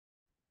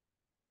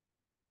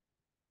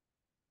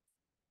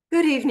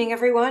Good evening,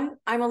 everyone.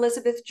 I'm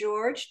Elizabeth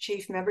George,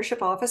 Chief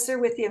Membership Officer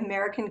with the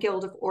American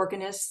Guild of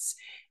Organists,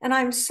 and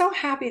I'm so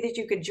happy that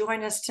you could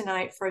join us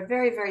tonight for a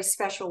very, very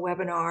special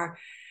webinar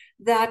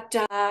that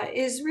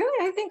is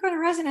really, I think, going to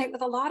resonate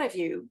with a lot of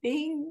you,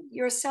 being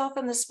yourself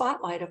in the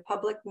spotlight of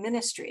public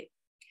ministry.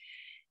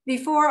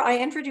 Before I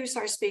introduce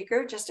our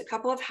speaker, just a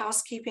couple of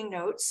housekeeping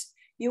notes.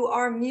 You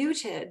are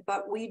muted,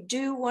 but we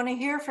do want to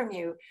hear from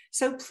you.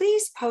 So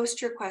please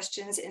post your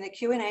questions in the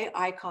Q&A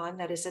icon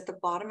that is at the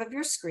bottom of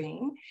your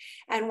screen.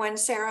 And when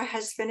Sarah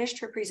has finished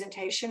her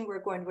presentation,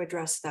 we're going to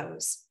address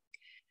those.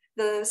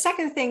 The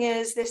second thing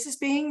is this is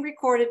being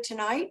recorded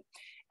tonight,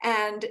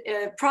 and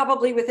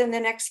probably within the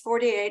next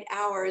 48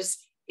 hours,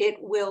 it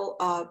will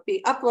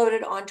be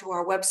uploaded onto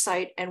our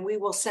website, and we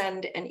will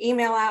send an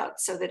email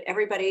out so that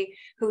everybody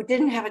who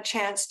didn't have a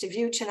chance to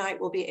view tonight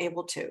will be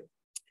able to.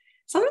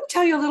 So let me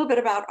tell you a little bit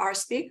about our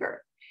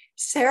speaker.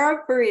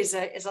 Sarah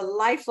Bereza is a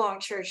lifelong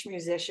church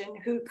musician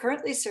who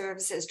currently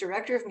serves as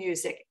Director of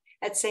Music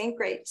at St.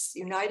 Grace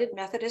United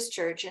Methodist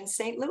Church in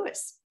St.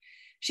 Louis.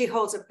 She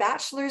holds a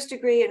bachelor's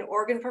degree in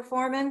organ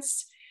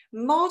performance,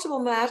 multiple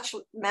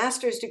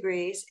master's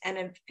degrees, and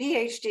a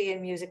PhD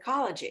in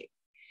musicology.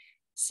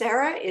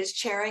 Sarah is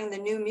chairing the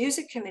new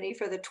music committee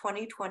for the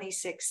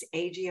 2026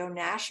 AGO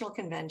National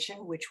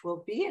Convention, which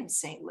will be in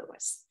St.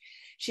 Louis.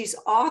 She's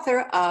author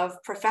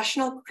of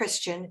Professional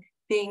Christian,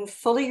 Being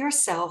Fully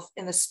Yourself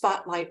in the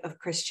Spotlight of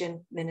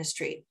Christian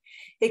Ministry.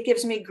 It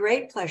gives me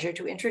great pleasure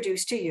to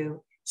introduce to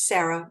you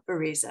Sarah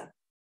Bereza.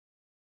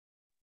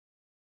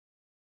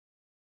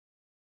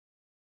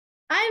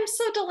 I'm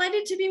so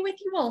delighted to be with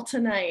you all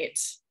tonight.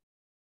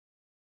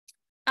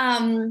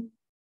 In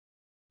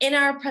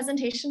our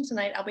presentation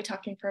tonight, I'll be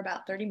talking for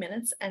about 30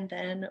 minutes, and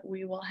then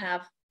we will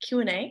have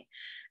Q&A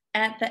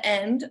at the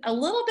end. A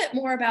little bit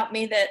more about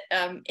me that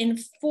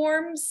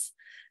informs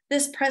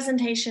this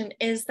presentation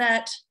is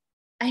that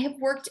I have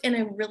worked in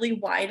a really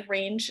wide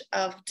range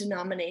of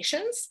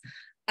denominations,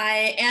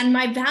 and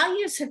my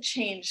values have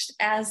changed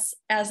as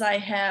I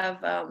have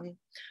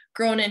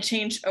grown and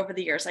changed over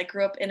the years. I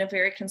grew up in a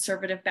very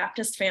conservative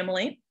Baptist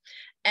family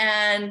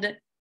and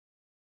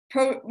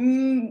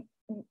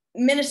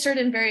ministered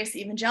in various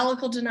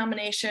evangelical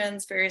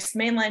denominations, various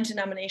mainline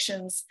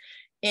denominations.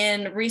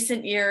 In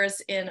recent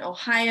years in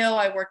Ohio,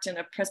 I worked in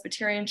a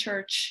Presbyterian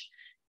church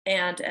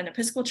and an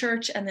Episcopal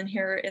church. And then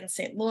here in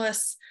St.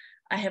 Louis,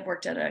 I have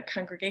worked at a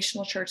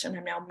congregational church, and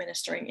I'm now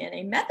ministering in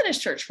a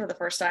Methodist church for the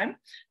first time,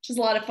 which is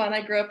a lot of fun.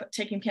 I grew up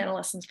taking piano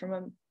lessons from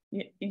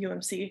a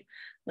UMC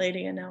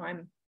lady, and now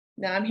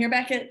I'm here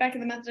back at the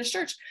Methodist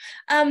church.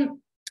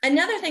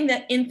 Another thing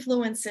that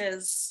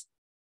influences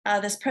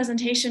this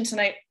presentation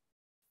tonight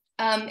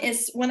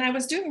is when I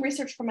was doing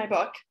research for my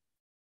book.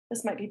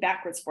 This might be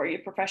backwards for you,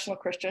 Professional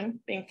Christian,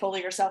 Being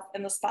Fully Yourself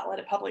in the Spotlight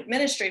of Public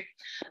Ministry.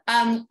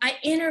 I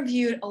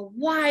interviewed a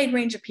wide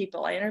range of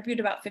people. I interviewed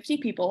about 50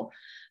 people,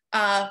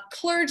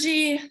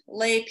 clergy,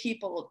 lay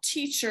people,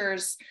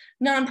 teachers,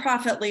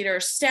 nonprofit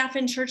leaders, staff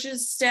in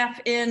churches,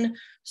 staff in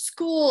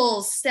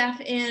schools,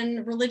 staff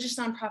in religious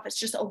nonprofits,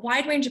 just a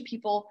wide range of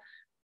people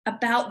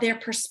about their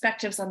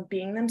perspectives on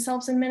being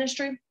themselves in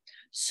ministry.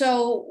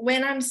 So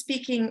when I'm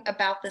speaking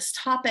about this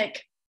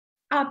topic,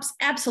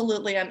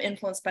 absolutely, I'm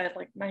influenced by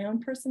like my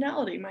own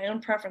personality, my own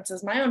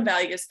preferences, my own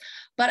values,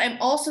 but I'm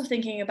also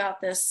thinking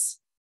about this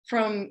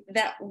from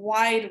that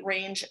wide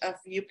range of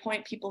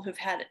viewpoint, people who've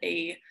had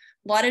a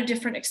lot of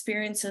different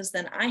experiences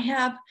than I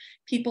have,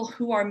 people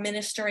who are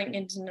ministering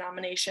in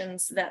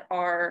denominations that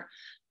are,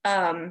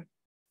 a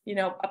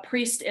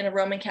priest in a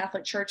Roman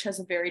Catholic church has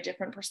a very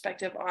different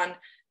perspective on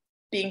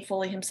being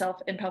fully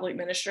himself in public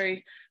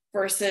ministry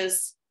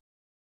versus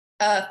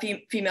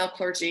female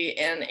clergy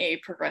in a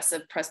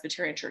progressive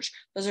Presbyterian church.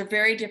 Those are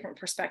very different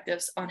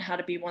perspectives on how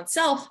to be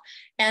oneself.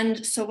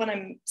 And so when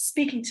I'm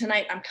speaking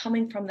tonight, I'm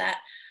coming from that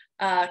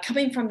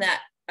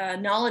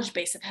knowledge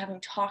base of having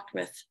talked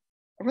with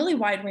a really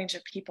wide range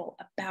of people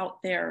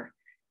about their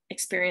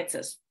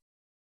experiences.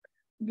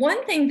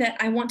 One thing that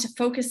I want to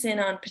focus in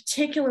on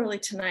particularly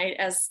tonight,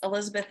 as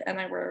Elizabeth and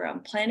I were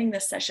planning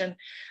this session,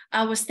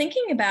 I was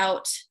thinking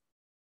about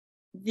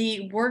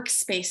the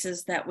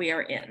workspaces that we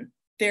are in,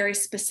 very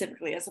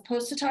specifically, as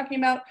opposed to talking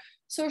about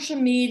social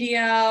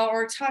media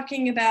or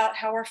talking about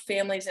how our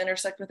families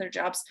intersect with their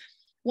jobs.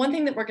 One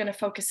thing that we're going to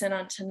focus in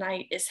on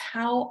tonight is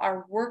how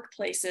our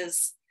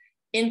workplaces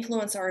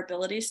influence our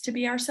abilities to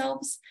be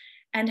ourselves,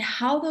 and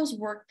how those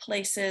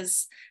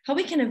workplaces, how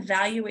we can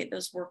evaluate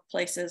those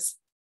workplaces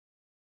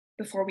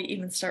before we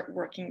even start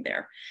working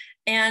there.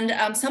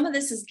 And some of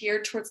this is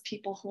geared towards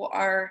people who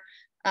are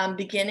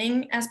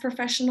beginning as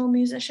professional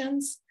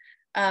musicians,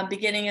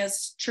 beginning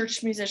as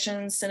church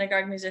musicians,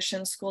 synagogue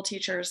musicians, school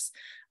teachers,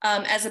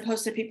 as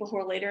opposed to people who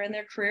are later in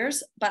their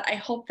careers. But I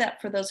hope that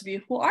for those of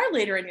you who are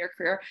later in your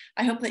career,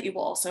 I hope that you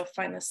will also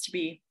find this to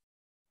be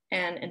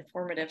an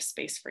informative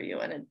space for you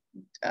and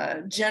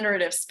a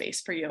generative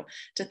space for you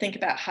to think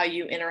about how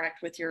you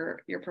interact with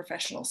your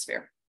professional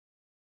sphere.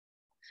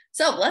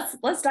 So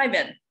let's dive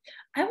in.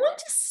 I want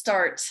to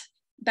start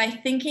by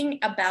thinking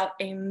about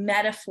a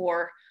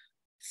metaphor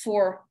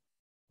for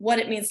what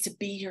it means to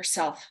be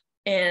yourself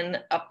in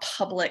a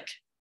public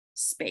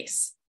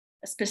space,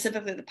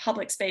 specifically the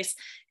public space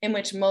in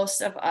which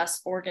most of us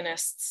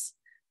organists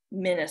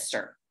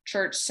minister.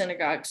 Church,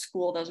 synagogue,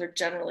 school, those are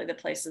generally the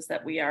places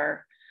that we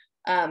are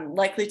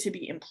likely to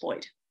be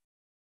employed.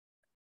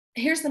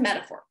 Here's the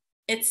metaphor.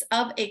 It's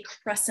of a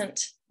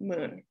crescent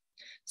moon.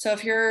 So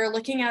if you're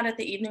looking out at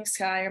the evening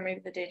sky or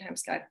maybe the daytime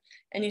sky,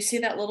 and you see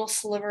that little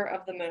sliver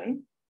of the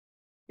moon,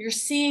 you're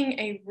seeing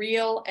a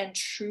real and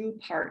true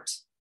part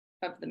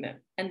of the moon.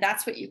 And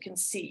that's what you can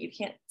see. You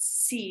can't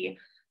see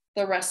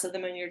the rest of the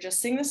moon. You're just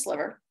seeing the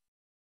sliver.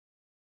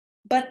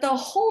 But the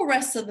whole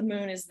rest of the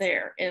moon is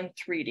there in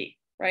 3D,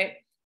 right?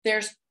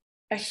 There's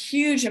a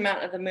huge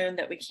amount of the moon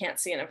that we can't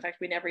see. And in fact,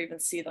 we never even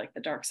see like the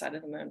dark side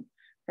of the moon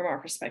from our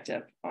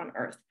perspective on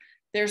Earth.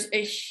 There's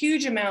a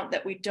huge amount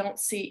that we don't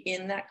see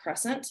in that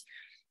crescent.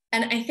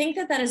 And I think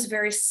that that is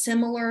very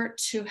similar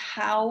to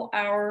how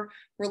our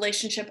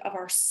relationship of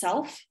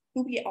ourself,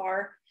 who we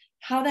are,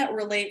 how that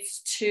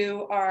relates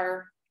to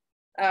our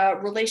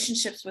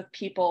relationships with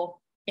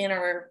people in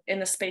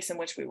the space in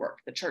which we work,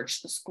 the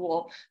church, the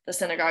school, the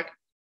synagogue.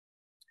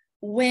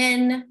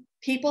 When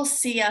people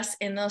see us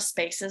in those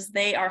spaces,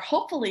 they are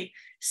hopefully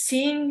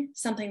seeing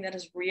something that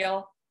is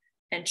real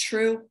and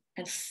true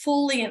and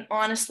fully and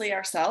honestly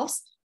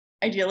ourselves.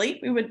 Ideally,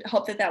 we would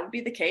hope that that would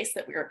be the case,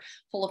 that we're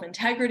full of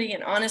integrity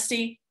and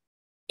honesty.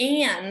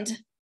 And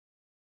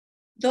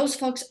those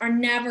folks are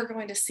never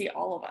going to see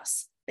all of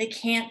us. They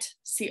can't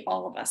see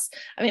all of us.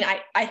 I mean,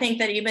 I think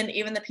that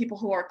even the people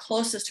who are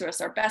closest to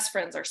us, our best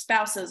friends, our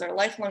spouses, our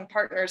lifelong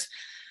partners,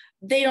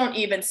 they don't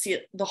even see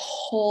the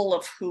whole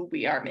of who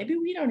we are. Maybe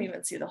we don't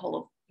even see the whole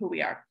of who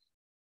we are.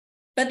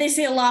 But they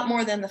see a lot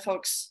more than the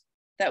folks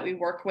that we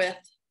work with,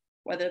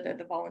 whether they're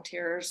the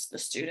volunteers, the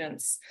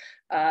students,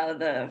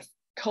 the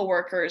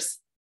coworkers,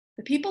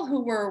 the people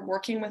who we're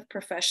working with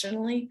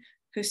professionally,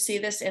 who see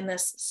this in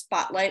this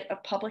spotlight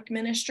of public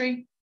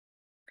ministry.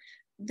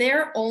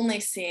 They're only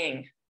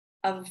seeing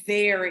a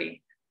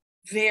very,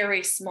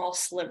 very small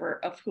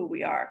sliver of who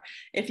we are.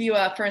 If you,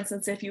 for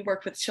instance, if you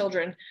work with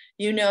children,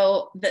 you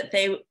know that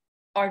they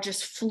are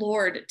just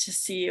floored to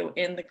see you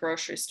in the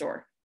grocery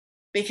store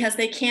because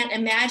they can't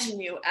imagine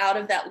you out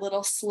of that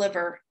little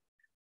sliver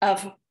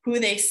of who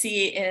they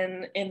see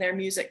in their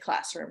music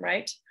classroom,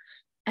 right?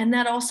 And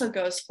that also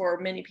goes for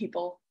many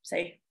people,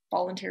 say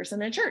volunteers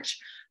in a church,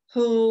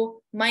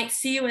 who might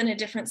see you in a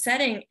different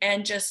setting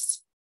and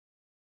just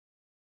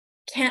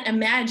can't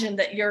imagine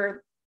that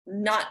you're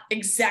not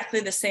exactly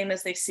the same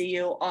as they see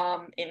you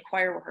in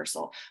choir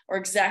rehearsal, or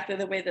exactly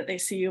the way that they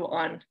see you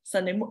on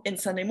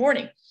Sunday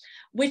morning,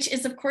 which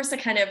is of course a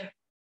kind of, I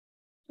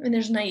mean,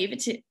 there's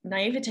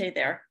naivete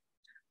there,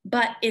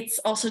 but it's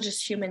also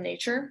just human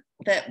nature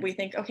that we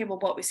think, okay, well,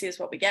 what we see is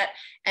what we get.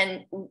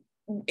 And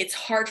it's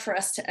hard for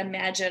us to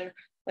imagine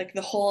like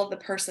the whole of the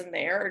person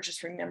there, or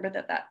just remember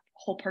that that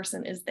whole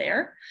person is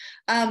there.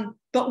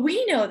 But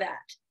we know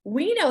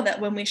that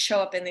when we show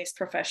up in these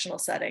professional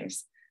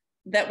settings,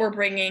 that we're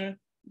bringing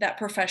that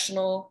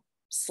professional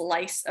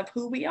slice of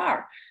who we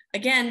are.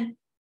 Again,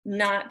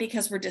 not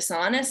because we're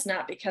dishonest,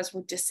 not because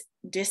we're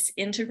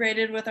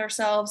disintegrated with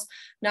ourselves,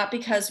 not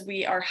because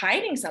we are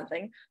hiding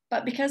something,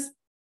 but because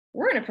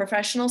we're in a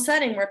professional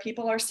setting where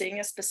people are seeing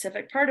a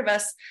specific part of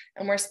us,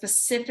 and where a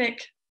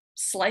specific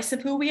slice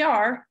of who we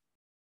are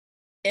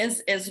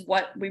is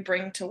what we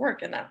bring to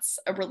work. And that's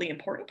a really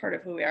important part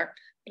of who we are,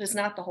 but it's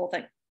not the whole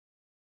thing.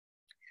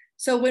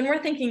 So when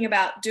we're thinking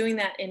about doing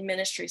that in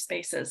ministry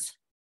spaces,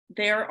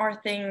 there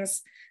are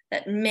things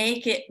that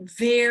make it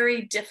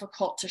very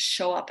difficult to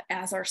show up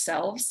as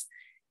ourselves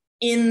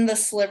in the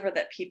sliver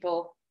that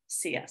people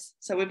see us.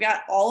 So we've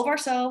got all of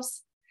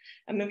ourselves,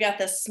 and we've got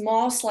this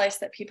small slice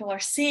that people are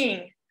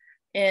seeing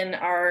in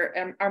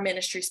our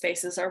ministry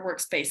spaces, our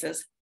workspaces.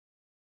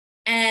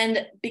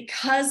 And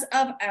because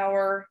of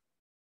our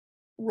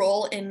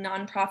role in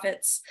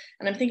nonprofits,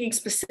 and I'm thinking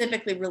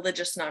specifically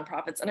religious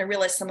nonprofits, and I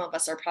realize some of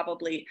us are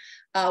probably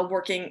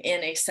working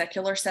in a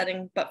secular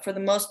setting, but for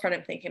the most part,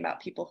 I'm thinking about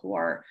people who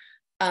are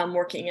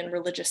working in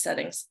religious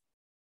settings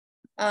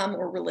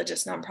or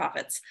religious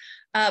nonprofits.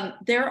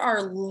 There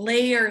are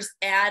layers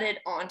added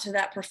onto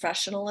that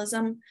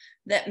professionalism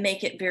that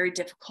make it very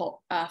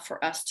difficult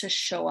for us to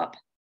show up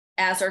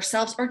as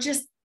ourselves, or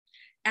just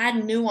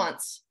add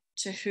nuance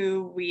to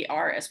who we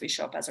are as we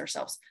show up as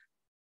ourselves.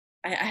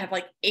 I have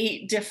like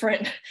eight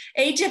different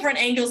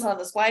angles on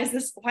this. Why is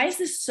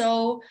this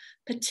so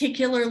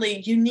particularly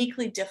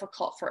uniquely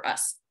difficult for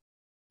us?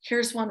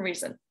 Here's one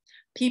reason.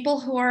 People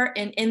who are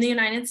in the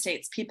United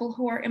States, people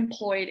who are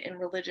employed in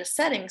religious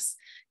settings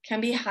can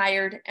be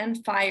hired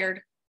and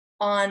fired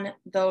on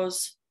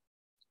those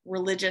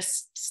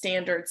religious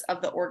standards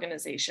of the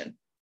organization.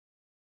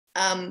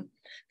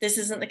 This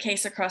isn't the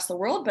case across the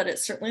world, but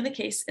it's certainly the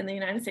case in the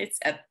United States,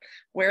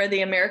 where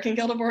the American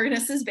Guild of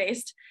Organists is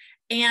based.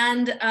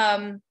 And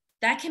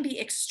that can be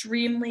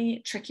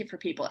extremely tricky for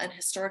people, and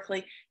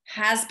historically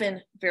has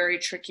been very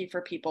tricky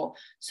for people.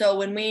 So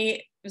when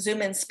we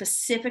zoom in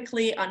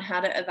specifically on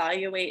how to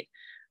evaluate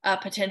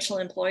potential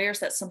employers,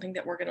 that's something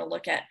that we're going to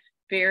look at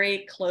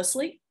very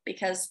closely,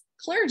 because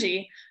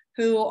clergy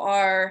who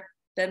are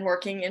then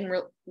working in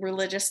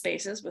religious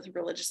spaces with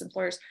religious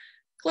employers,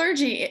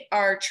 clergy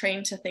are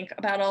trained to think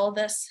about all of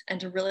this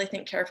and to really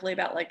think carefully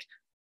about like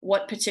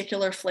what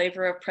particular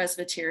flavor of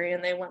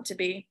Presbyterian they want to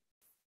be.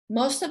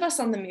 Most of us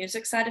on the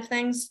music side of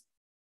things,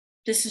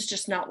 this is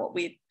just not what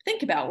we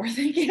think about. We're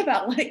thinking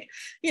about like,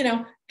 you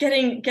know,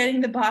 getting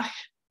the Bach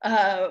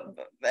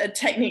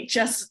technique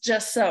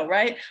just so,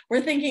 right?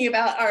 We're thinking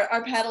about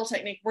our paddle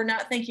technique. We're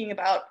not thinking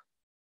about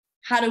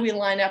how do we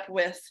line up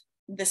with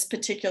this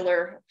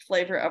particular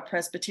flavor of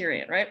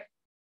Presbyterian, right?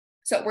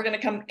 So we're going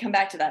to come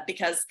back to that,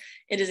 because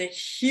it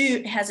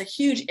has a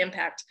huge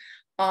impact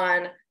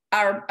on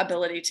our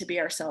ability to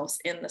be ourselves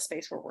in the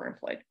space where we're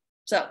employed.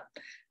 So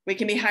we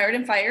can be hired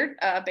and fired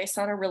based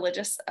on our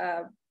religious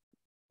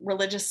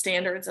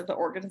standards of the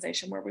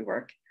organization where we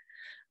work.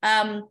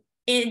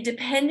 And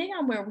depending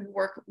on where we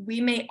work,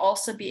 we may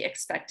also be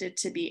expected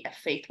to be a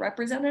faith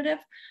representative.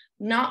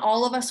 Not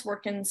all of us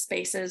work in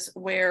spaces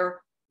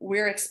where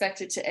we're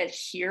expected to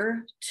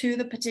adhere to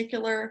the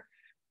particular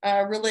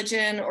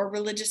religion or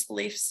religious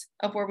beliefs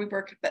of where we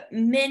work, but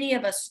many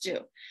of us do.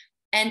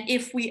 And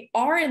if we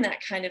are in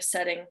that kind of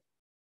setting,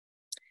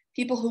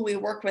 people who we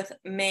work with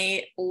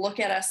may look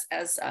at us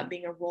as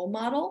being a role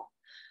model,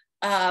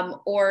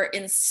 or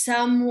in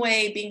some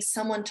way being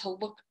someone to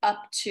look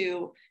up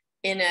to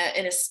in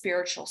a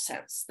spiritual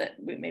sense, that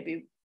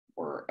maybe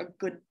we're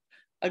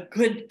a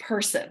good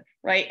person,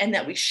 right? And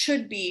that we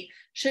should be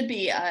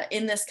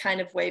in this kind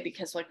of way,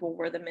 because like, well,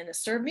 we're the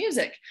minister of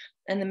music,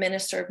 and the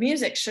minister of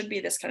music should be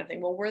this kind of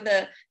thing. Well, we're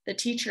the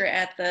teacher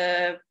at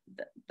the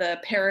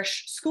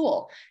parish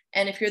school,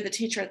 and if you're the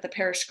teacher at the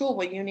parish school,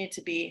 well, you need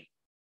to be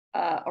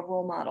a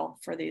role model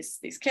for these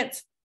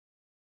kids.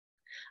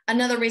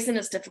 Another reason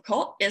it's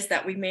difficult is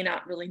that we may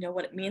not really know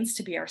what it means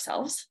to be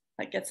ourselves.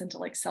 That gets into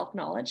like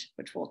self-knowledge,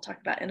 which we'll talk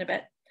about in a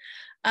bit.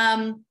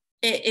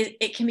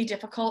 It can be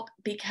difficult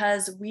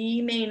because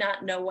we may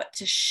not know what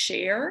to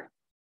share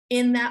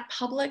in that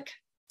public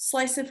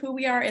slice of who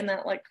we are, in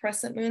that like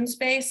crescent moon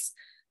space.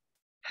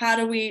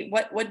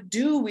 What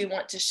do we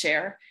want to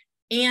share?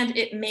 And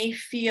it may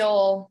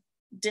feel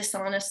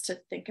dishonest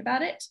to think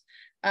about it.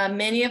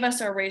 Many of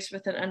us are raised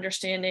with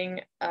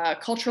an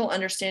cultural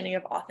understanding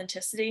of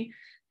authenticity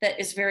that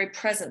is very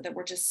present, that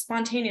we're just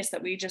spontaneous,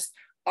 that we just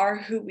are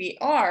who we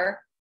are.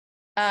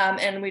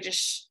 And we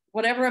just,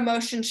 whatever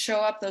emotions show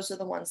up, those are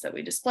the ones that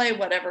we display.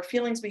 Whatever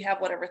feelings we have,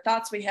 whatever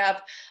thoughts we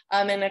have,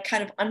 in a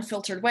kind of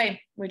unfiltered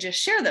way, we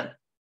just share them.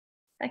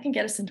 That can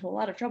get us into a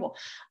lot of trouble.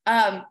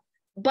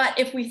 But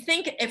if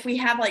we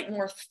have like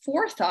more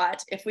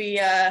forethought, if we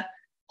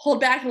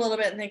hold back a little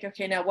bit and think,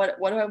 okay, now what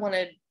do I want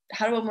to,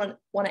 how do I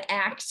want to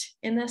act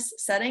in this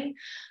setting?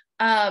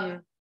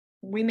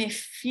 We may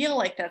feel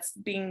like that's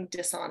being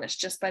dishonest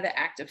just by the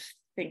act of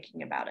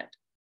thinking about it.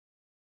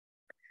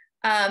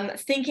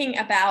 Thinking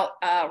about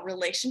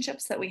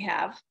relationships that we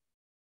have,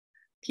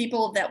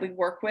 people that we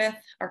work with,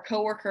 our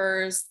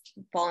coworkers,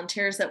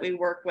 volunteers that we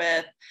work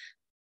with,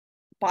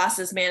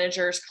 bosses,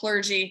 managers,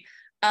 clergy.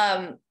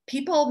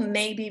 People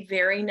may be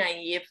very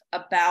naive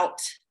about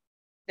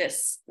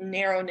this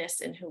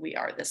narrowness in who we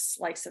are, this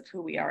slice of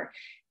who we are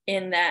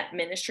in that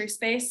ministry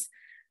space.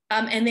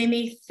 And they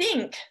may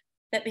think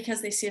that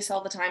because they see us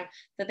all the time,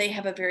 that they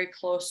have a very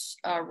close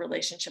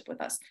relationship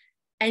with us.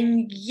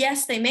 And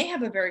yes, they may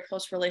have a very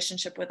close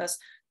relationship with us,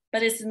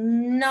 but it's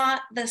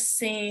not the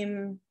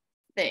same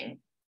thing.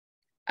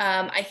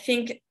 I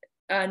think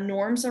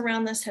norms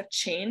around this have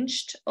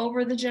changed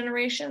over the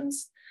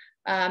generations.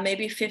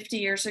 Maybe 50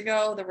 years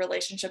ago, the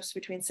relationships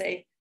between,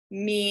 say,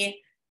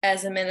 me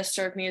as a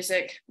minister of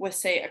music with,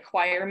 say, a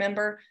choir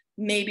member,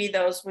 maybe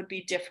those would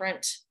be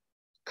different,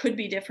 could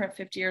be different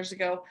 50 years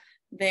ago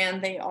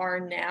than they are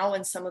now.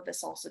 And some of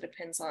this also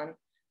depends on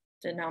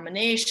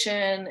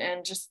denomination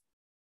and just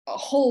a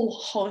whole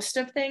host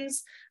of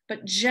things.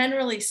 But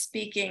generally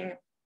speaking,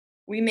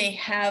 we may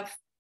have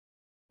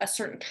a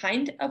certain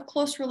kind of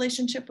close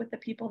relationship with the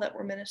people that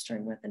we're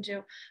ministering with and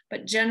do,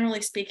 but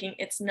generally speaking,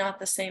 it's not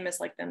the same as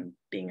like them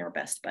being our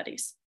best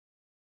buddies.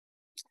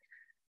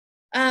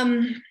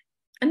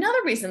 Another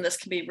reason this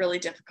can be really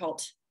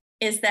difficult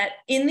is that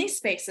in these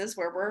spaces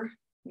where we're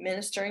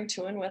ministering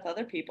to and with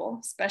other people,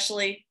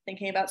 especially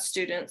thinking about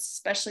students,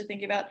 especially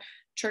thinking about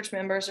church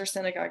members or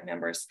synagogue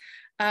members,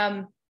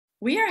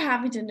 we are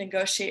having to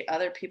negotiate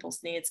other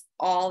people's needs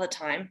all the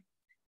time.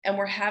 And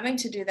we're having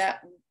to do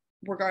that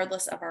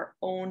regardless of our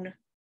own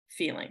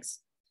feelings.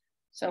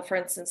 So for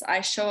instance,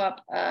 I show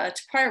up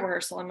to choir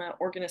rehearsal. I'm an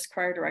organist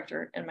choir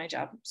director in my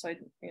job. So I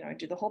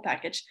do the whole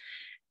package.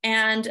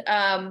 And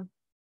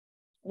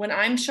when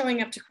I'm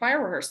showing up to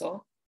choir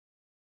rehearsal,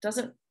 it's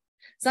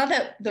not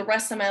that the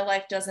rest of my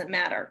life doesn't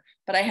matter,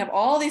 but I have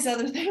all these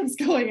other things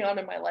going on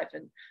in my life.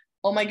 And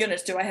oh my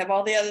goodness, do I have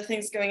all the other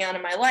things going on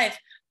in my life?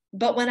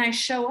 But when I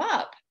show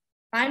up,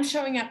 I'm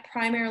showing up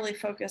primarily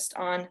focused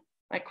on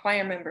my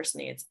choir members'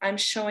 needs. I'm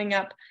showing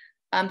up,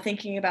 I'm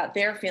thinking about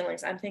their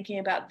feelings. I'm thinking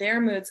about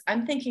their moods.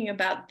 I'm thinking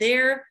about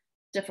their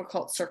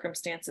difficult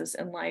circumstances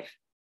in life.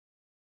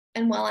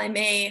 And while I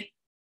may,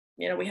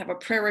 we have a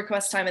prayer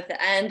request time at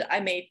the end. I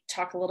may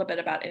talk a little bit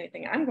about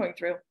anything I'm going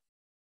through.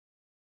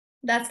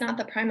 That's not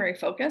the primary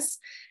focus.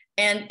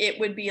 And it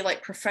would be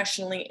like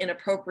professionally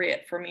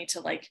inappropriate for me to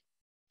like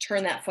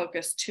turn that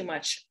focus too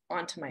much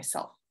onto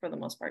myself for the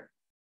most part.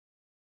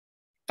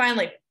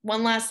 Finally,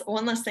 one last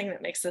thing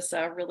that makes this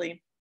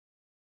really,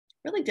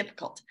 really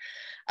difficult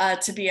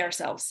to be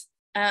ourselves.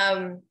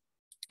 And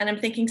I'm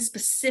thinking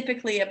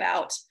specifically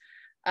about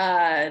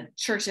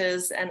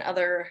churches and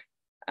other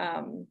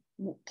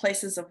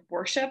places of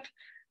worship,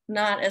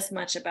 not as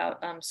much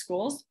about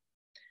schools.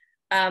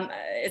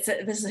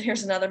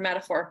 Here's another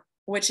metaphor,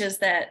 which is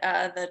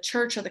that the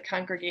church or the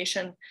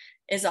congregation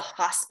is a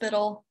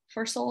hospital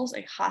for souls,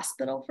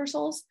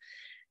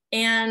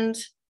 And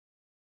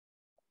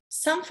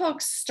some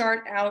folks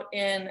start out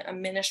in a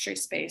ministry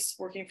space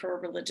working for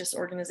a religious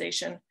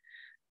organization,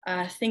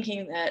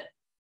 thinking that,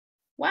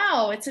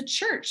 wow, it's a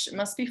church. It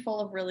must be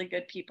full of really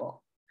good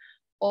people.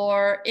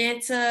 Or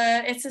it's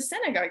a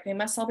synagogue. They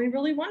must all be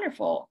really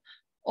wonderful.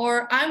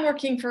 Or I'm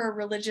working for a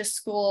religious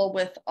school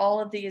with all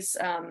of these,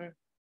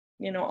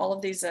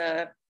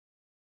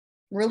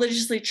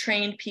 religiously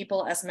trained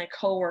people as my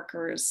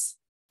coworkers.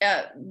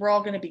 We're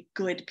all going to be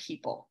good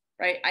people,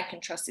 right? I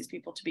can trust these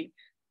people to be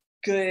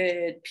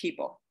good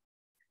people.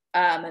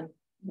 And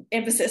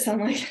emphasis on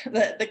like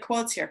the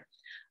quotes here.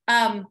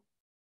 And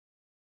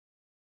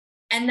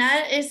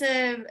that is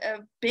a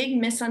big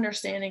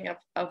misunderstanding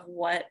of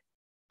what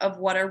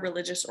our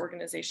religious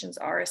organizations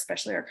are,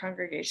 especially our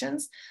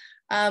congregations.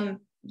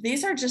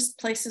 These are just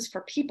places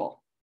for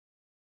people.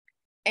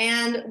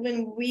 And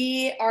when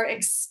we are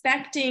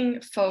expecting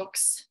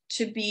folks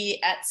to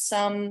be at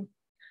some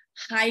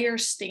higher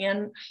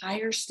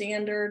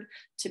standard,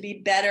 to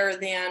be better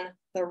than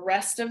the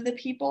rest of the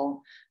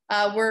people,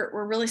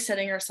 we're really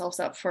setting ourselves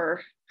up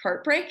for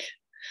heartbreak.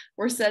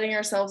 We're setting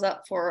ourselves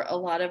up for a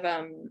lot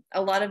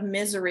of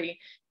misery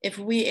if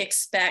we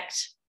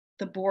expect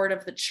the board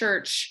of the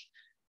church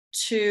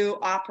to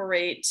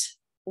operate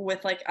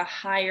with like a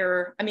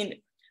higher,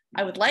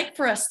 I would like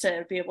for us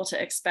to be able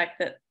to expect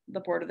that the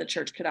board of the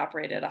church could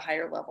operate at a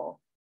higher level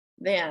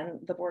than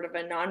the board of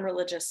a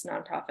non-religious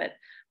nonprofit.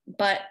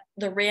 But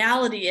the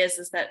reality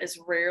is that is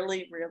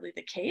rarely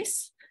the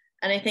case.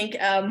 And I think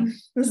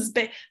this is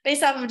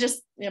based off of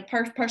just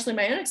partially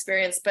my own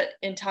experience, but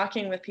in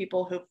talking with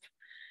people who've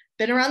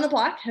been around the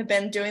block, have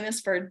been doing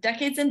this for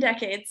decades and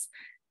decades,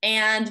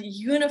 and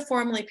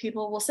uniformly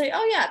people will say,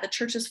 oh yeah, the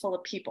church is full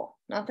of people,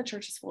 not the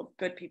church is full of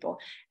good people.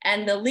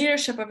 And the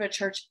leadership of a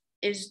church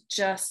is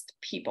just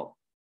people.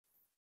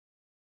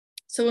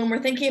 So when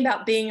we're thinking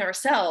about being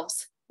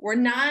ourselves,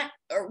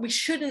 we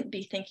shouldn't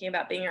be thinking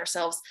about being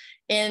ourselves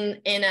in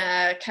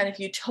a kind of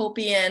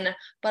utopian,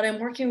 but I'm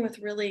working with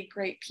really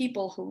great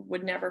people who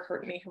would never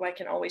hurt me, who I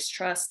can always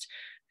trust,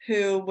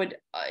 who would,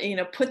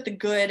 put the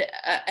good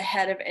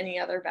ahead of any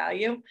other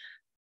value.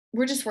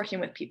 We're just working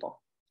with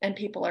people, and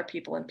people are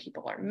people, and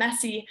people are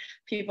messy.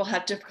 People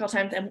have difficult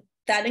times, and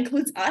that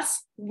includes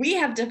us. We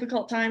have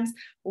difficult times.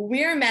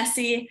 We're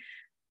messy,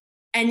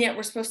 and yet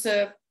we're supposed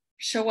to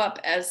show up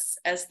as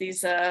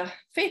these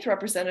faith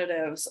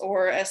representatives,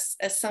 or as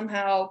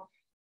somehow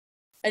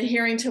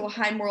adhering to a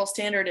high moral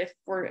standard if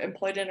we're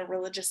employed in a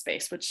religious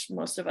space, which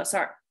most of us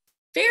are.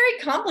 Very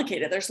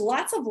complicated. There's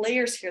lots of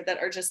layers here that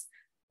are just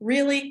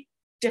really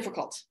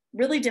difficult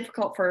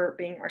for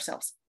being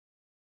ourselves.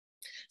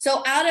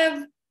 So out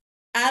of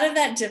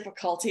that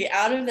difficulty,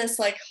 out of this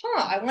like,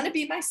 I want to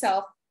be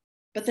myself,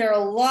 but there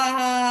are a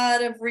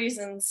lot of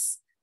reasons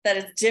that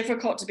it's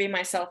difficult to be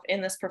myself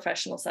in this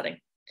professional setting.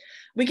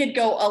 We could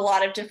go a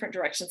lot of different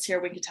directions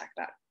here. We could talk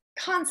about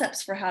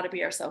concepts for how to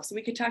be ourselves.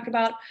 We could talk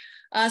about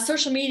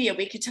social media.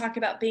 We could talk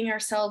about being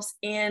ourselves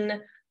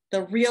in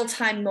the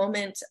real-time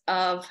moment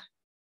of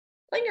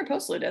playing your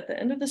postlude at the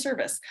end of the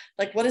service.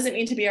 Like, what does it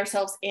mean to be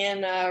ourselves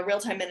in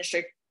real-time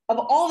ministry? Of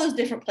all those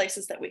different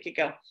places that we could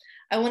go,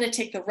 I want to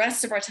take the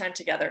rest of our time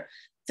together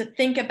to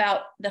think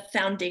about the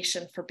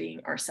foundation for being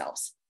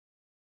ourselves.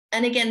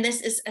 And again,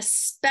 this is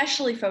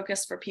especially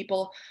focused for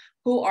people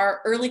who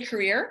are early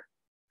career,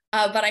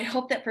 but I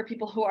hope that for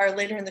people who are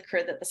later in the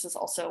career, that this is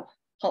also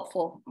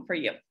helpful for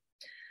you.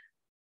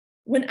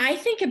 When I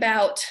think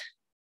about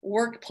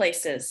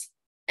workplaces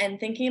and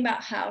thinking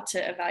about how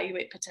to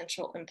evaluate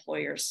potential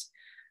employers,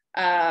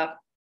 how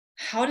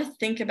to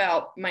think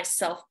about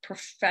myself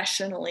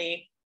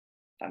professionally,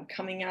 if I'm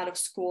coming out of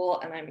school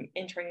and I'm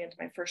entering into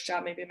my first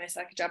job, maybe my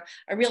second job.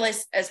 I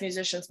realize as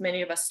musicians,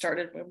 many of us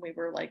started when we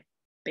were like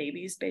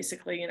babies,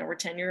 basically, we're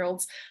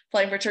 10-year-olds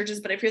playing for churches.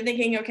 But if you're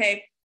thinking,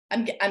 okay,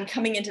 I'm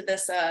coming into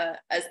this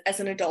as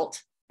an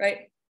adult,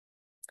 right?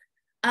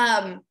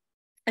 I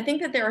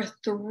think that there are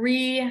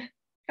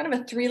kind of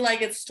a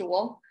three-legged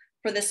stool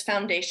for this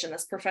foundation,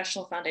 this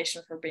professional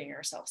foundation for being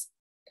ourselves.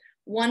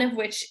 One of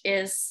which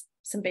is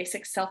some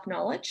basic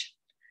self-knowledge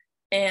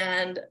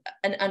and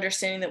an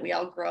understanding that we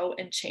all grow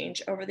and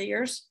change over the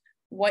years.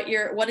 What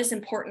is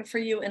important for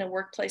you in a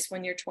workplace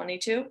when you're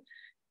 22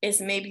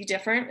 is maybe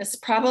different. It's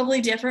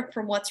probably different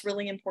from what's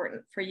really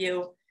important for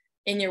you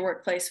in your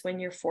workplace when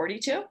you're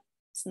 42.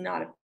 It's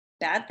not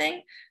bad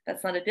thing.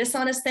 That's not a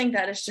dishonest thing.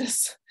 That is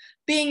just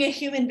being a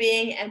human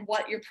being, and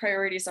what your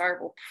priorities are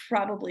will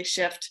probably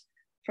shift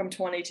from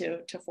 22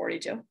 to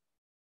 42.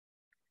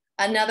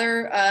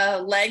 Another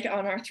leg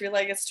on our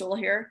three-legged stool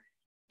here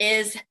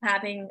is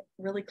having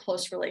really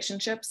close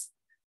relationships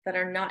that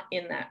are not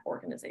in that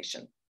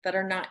organization, that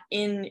are not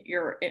in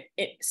your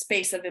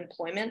space of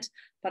employment,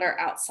 but are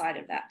outside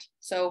of that.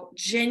 So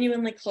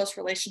genuinely close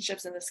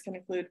relationships, and this can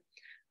include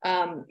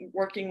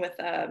working with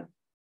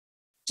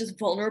just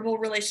vulnerable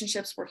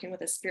relationships, working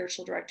with a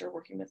spiritual director,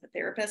 working with a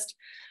therapist,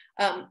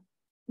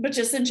 but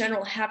just in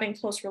general, having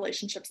close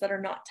relationships that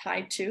are not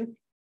tied to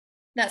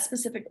that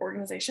specific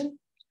organization.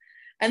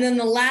 And then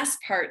the last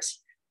part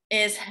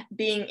is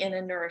being in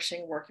a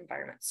nourishing work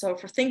environment. So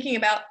if we're thinking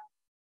about,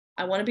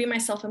 I want to be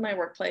myself in my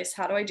workplace,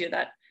 how do I do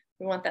that?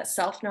 We want that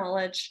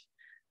self-knowledge.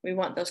 We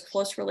want those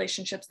close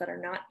relationships that are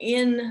not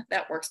in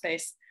that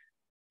workspace.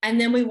 And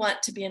then we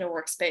want to be in a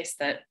workspace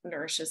that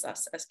nourishes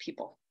us as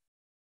people.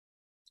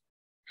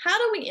 How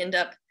do we end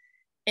up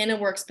in a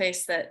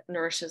workspace that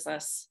nourishes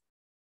us,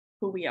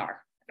 who we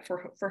are,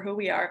 for who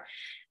we are,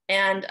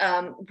 and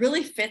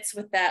really fits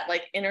with that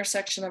like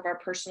intersection of our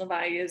personal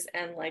values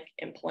and like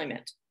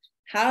employment?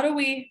 How do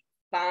we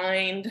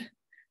find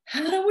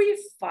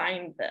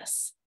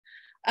this?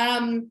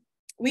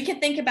 We can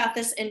think about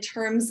this in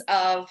terms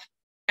of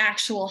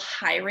actual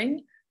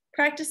hiring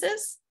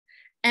practices,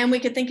 and we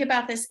could think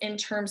about this in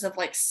terms of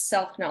like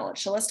self-knowledge.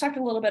 So let's talk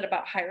a little bit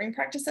about hiring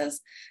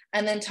practices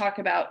and then talk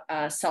about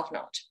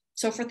self-knowledge.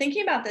 So if we're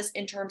thinking about this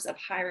in terms of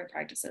hiring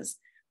practices,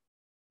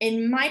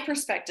 in my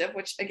perspective,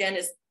 which again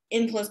is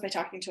influenced by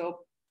talking to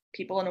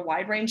people in a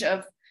wide range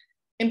of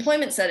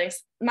employment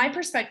settings, my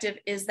perspective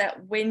is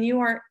that when you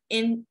are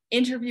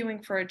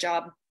interviewing for a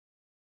job,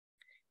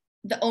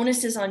 the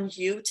onus is on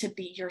you to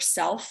be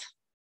yourself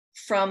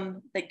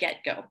from the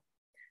get-go.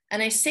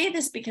 And I say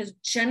this because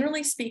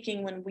generally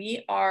speaking, when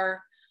we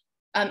are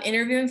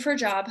interviewing for a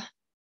job,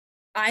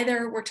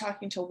 either we're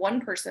talking to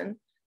one person,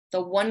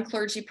 the one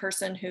clergy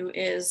person who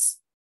is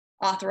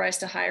authorized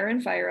to hire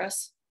and fire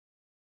us,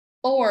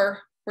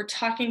 or we're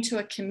talking to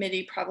a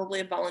committee, probably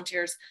of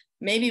volunteers,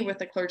 maybe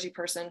with a clergy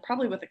person,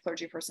 probably with a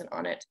clergy person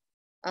on it,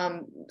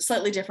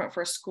 slightly different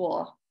for a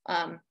school.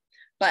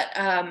 But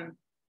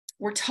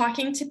we're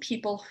talking to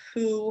people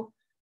who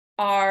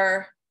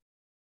are,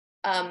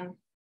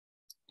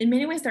 in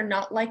many ways, they're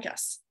not like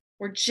us.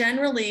 We're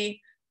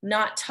generally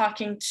not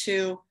talking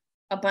to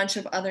a bunch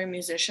of other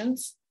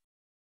musicians.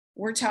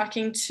 We're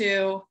talking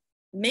to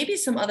maybe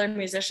some other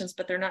musicians,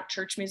 but they're not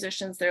church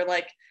musicians. They're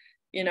like,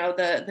 you know,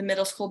 the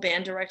middle school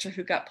band director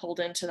who got pulled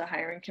into the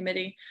hiring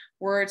committee.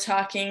 We're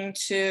talking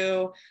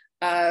to,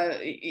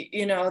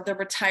 you know, the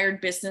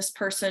retired business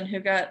person who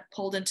got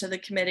pulled into the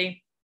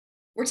committee.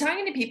 We're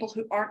talking to people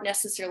who aren't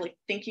necessarily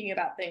thinking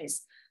about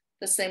things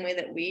the same way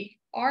that we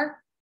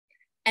are.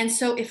 And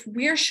so if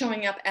we're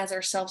showing up as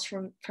ourselves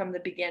from the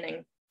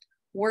beginning,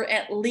 we're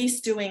at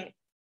least doing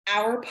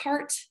our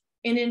part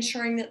in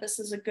ensuring that this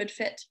is a good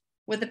fit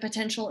with a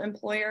potential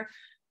employer,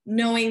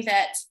 knowing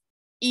that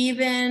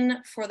even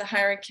for the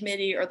hiring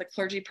committee or the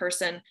clergy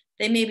person,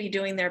 they may be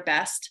doing their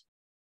best,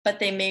 but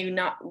they may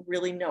not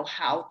really know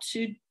how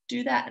to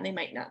do that. And they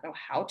might not know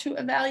how to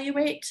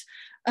evaluate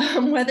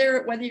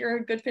whether you're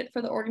a good fit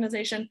for the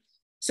organization.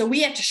 So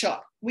we have to show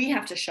up. We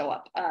have to show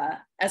up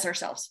as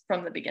ourselves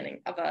from the beginning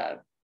of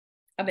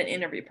an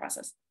interview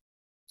process.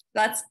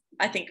 That's,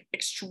 I think,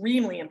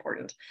 extremely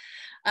important.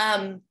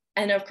 And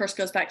of course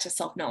goes back to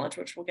self-knowledge,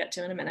 which we'll get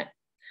to in a minute.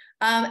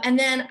 And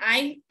then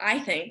I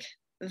think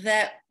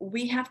that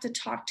we have to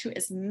talk to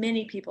as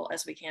many people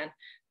as we can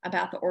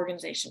about the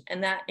organization.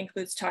 And that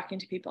includes talking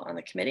to people on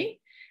the committee.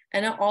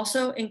 And it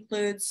also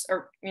includes,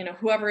 or, you know,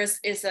 whoever is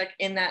like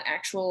in that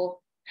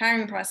actual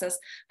hiring process.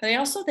 But I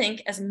also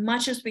think as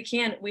much as we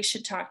can, we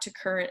should talk to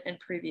current and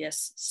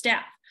previous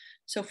staff.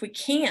 So if we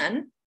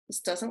can, this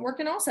doesn't work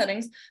in all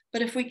settings,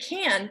 but if we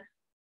can,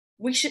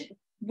 we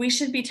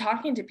should be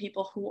talking to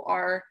people who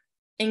are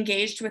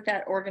engaged with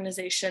that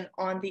organization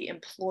on the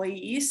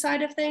employee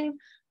side of things,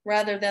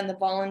 rather than the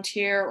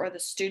volunteer or the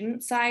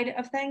student side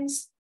of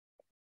things,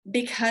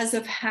 because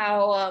of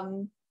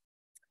how,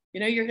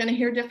 you know, you're going to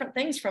hear different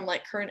things from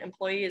like current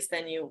employees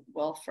than you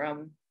will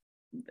from,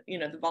 you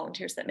know, the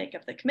volunteers that make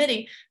up the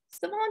committee. It's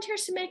the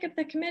volunteers who make up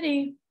the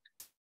committee,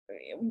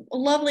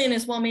 lovely and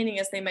as well-meaning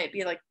as they might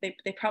be, like they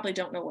probably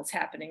don't know what's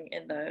happening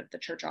in the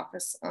church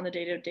office on a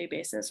day-to-day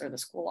basis or the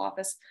school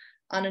office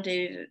on a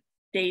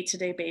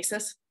day-to-day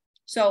basis.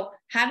 So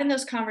having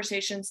those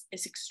conversations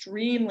is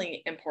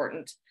extremely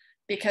important,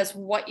 because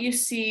what you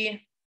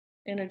see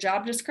in a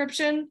job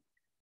description,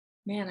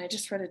 man, I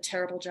just read a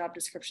terrible job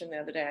description the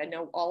other day. I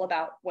know all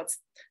about what's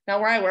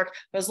not where I work.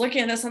 I was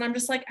looking at this and I'm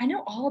just like, I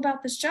know all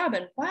about this job,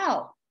 and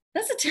wow,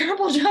 that's a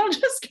terrible job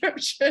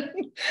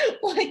description.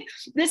 Like,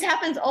 this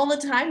happens all the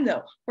time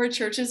though, where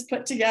churches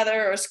put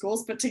together or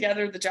schools put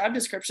together the job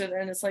description,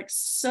 and it's like,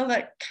 so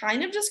that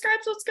kind of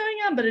describes what's going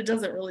on, but it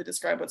doesn't really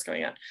describe what's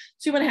going on.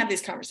 So you want to have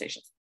these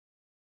conversations.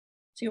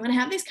 So you want to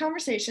have these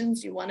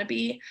conversations. You want to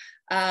be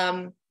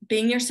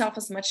being yourself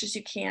as much as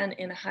you can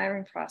in a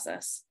hiring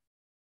process.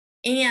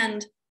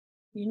 And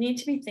you need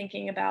to be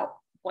thinking about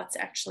what's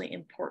actually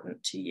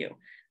important to you.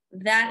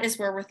 That is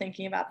where we're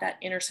thinking about that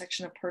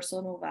intersection of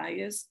personal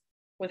values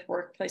with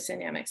workplace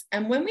dynamics.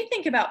 And when we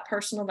think about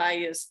personal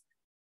values,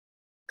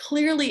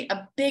 clearly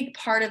a big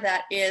part of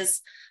that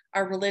is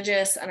our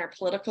religious and our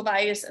political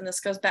values. And this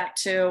goes back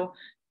to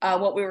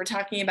what we were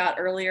talking about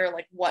earlier,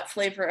 like what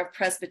flavor of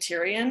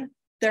Presbyterian.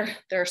 There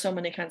are so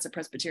many kinds of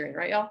Presbyterian,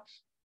 right, y'all?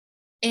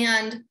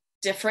 And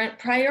different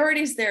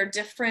priorities there,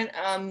 different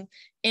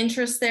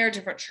interests there,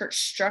 different church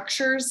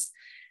structures.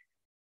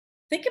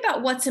 Think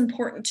about what's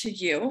important to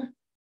you.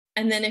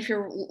 And then if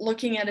you're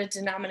looking at a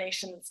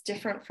denomination that's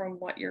different from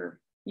what you're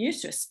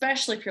used to,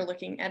 especially if you're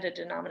looking at a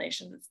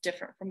denomination that's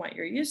different from what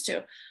you're used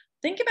to,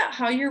 think about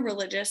how your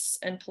religious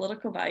and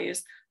political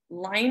values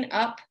line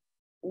up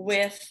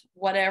with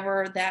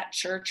whatever that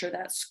church or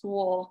that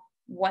school,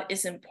 what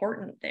is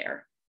important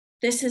there.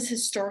 This has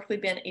historically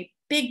been a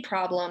big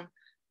problem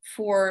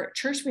for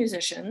church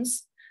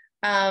musicians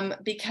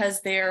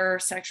because their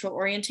sexual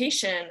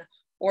orientation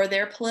or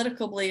their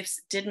political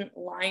beliefs didn't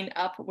line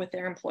up with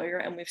their employer.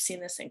 And we've seen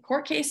this in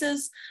court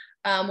cases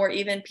where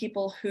even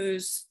people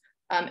whose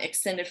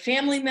extended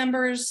family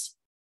members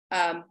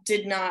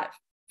did not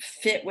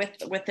fit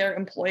with their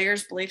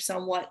employer's beliefs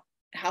on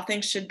how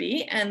things should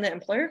be, and the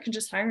employer can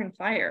just hire and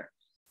fire.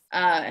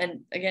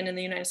 And again, in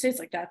the United States,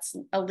 like that's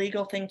a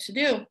legal thing to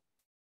do.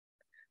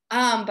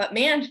 But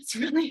man, it's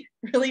really,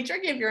 really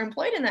tricky if you're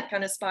employed in that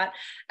kind of spot,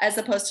 as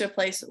opposed to a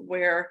place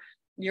where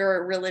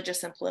your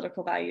religious and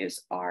political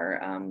values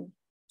are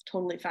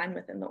totally fine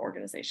within the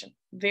organization.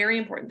 Very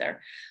important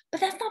there.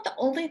 But that's not the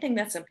only thing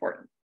that's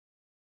important.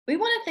 We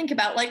want to think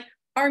about like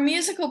our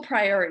musical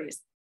priorities.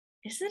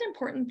 Is it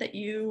important that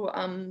you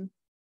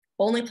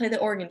only play the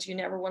organ? Do you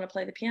never want to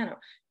play the piano?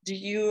 Do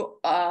you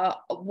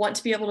want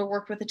to be able to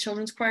work with a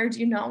children's choir? Do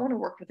you not want to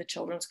work with a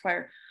children's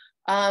choir?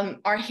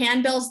 Are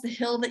handbells the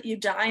hill that you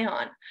die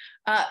on?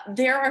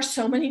 There are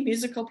so many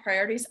musical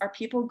priorities. Are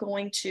people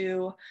going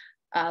to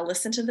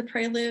listen to the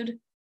prelude?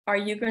 Are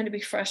you going to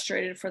be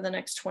frustrated for the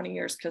next 20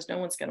 years because no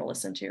one's going to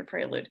listen to your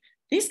prelude?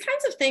 These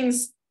kinds of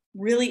things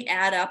really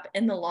add up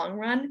in the long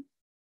run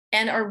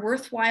and are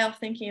worthwhile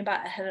thinking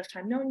about ahead of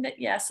time, knowing that,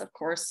 yes, of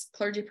course,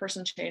 clergy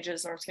person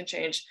changes, norms can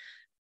change.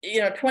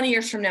 20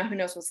 years from now, who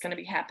knows what's going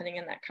to be happening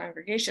in that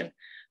congregation.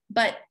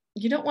 But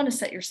you don't want to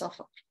set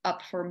yourself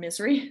up for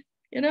misery.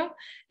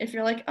 If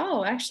you're like,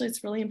 oh, actually,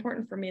 it's really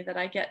important for me that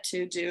I get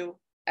to do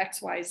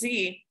X, Y,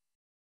 Z,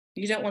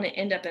 you don't want to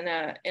end up in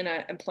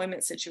a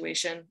employment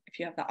situation if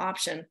you have the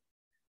option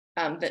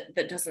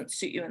that doesn't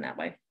suit you in that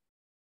way.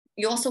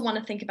 You also want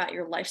to think about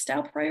your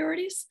lifestyle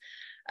priorities.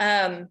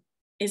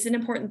 Is it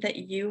important that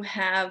you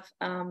have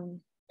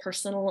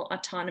personal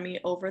autonomy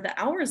over the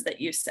hours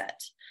that you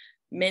set?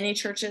 Many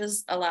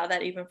churches allow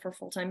that even for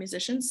full-time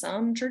musicians.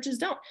 Some churches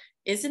don't.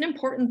 Is it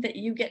important that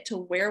you get to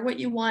wear what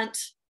you want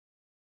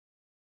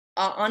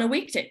on a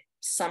weekday?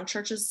 Some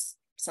churches,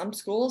 some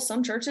schools,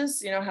 some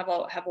churches, have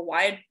a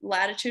wide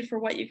latitude for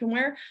what you can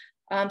wear.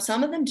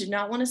 Some of them do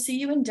not want to see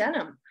you in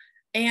denim.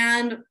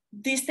 And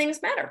these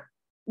things matter.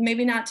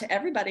 Maybe not to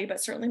everybody,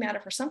 but certainly matter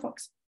for some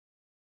folks.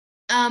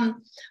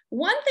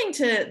 One thing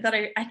that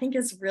I think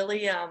is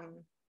really a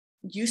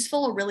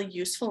really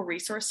useful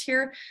resource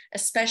here,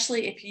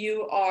 especially if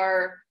you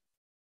are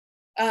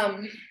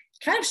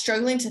kind of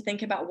struggling to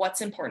think about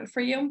what's important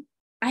for you.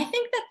 I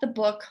think that the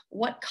book,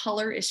 What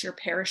Color is Your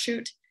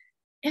Parachute,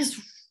 is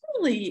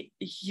really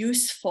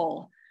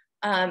useful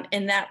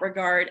in that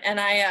regard. And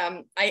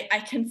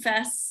I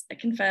confess,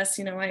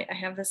 I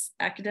have this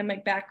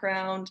academic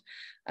background,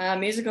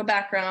 musical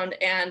background,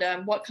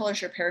 and What Color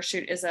is Your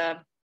Parachute is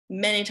a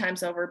many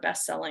times over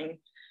best-selling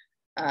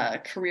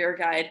career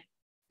guide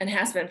and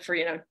has been for,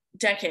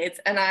 decades.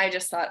 And I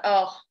just thought,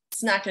 oh,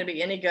 it's not going to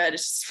be any good.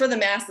 It's just for the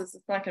masses.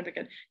 It's not going to be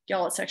good.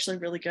 Y'all, it's actually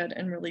really good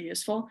and really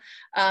useful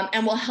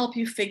and will help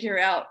you figure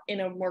out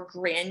in a more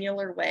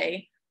granular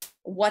way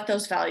what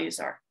those values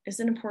are. Is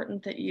it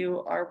important that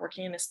you are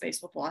working in a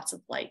space with lots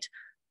of light?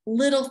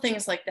 Little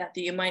things like that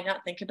you might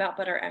not think about,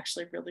 but are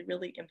actually really,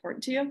 really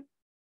important to you.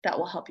 That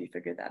will help you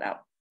figure that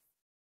out.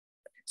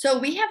 So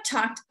we have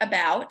talked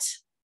about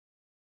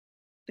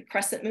the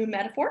crescent moon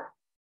metaphor.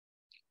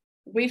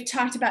 We've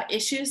talked about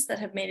issues that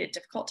have made it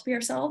difficult to be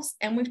ourselves.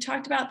 And we've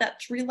talked about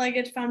that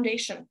three-legged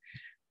foundation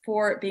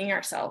for being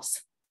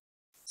ourselves.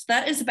 So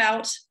that is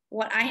about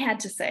what I had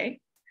to say.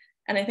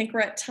 And I think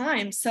we're at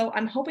time. So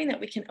I'm hoping that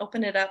we can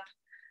open it up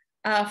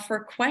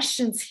for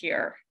questions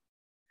here.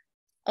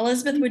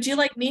 Elizabeth, would you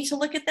like me to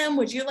look at them?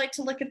 Would you like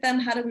to look at them?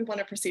 How do we want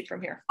to proceed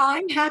from here?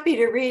 I'm happy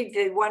to read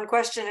the one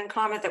question and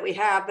comment that we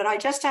have, but I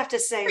just have to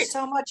say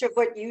so much of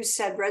what you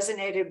said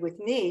resonated with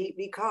me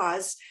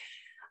because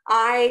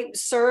I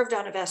served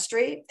on a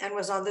vestry and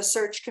was on the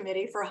search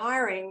committee for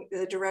hiring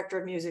the director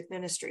of music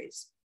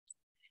ministries.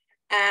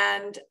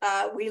 And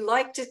we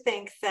like to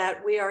think that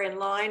we are in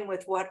line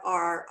with what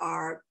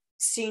our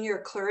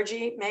senior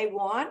clergy may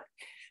want,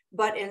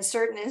 but in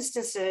certain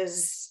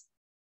instances,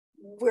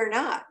 we're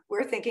not.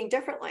 We're thinking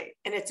differently.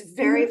 And it's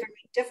very,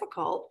 very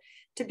difficult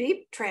to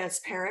be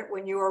transparent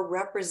when you are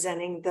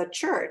representing the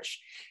church.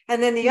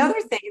 And then the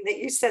other thing that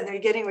you said in the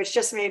beginning, which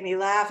just made me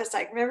laugh, is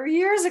I remember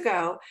years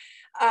ago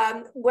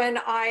when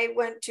I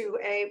went to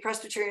a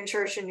Presbyterian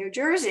church in New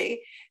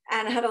Jersey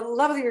and had a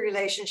lovely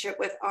relationship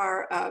with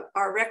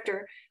our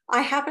rector.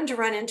 I happened to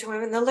run into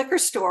him in the liquor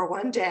store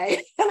one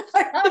day. And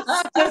I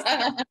was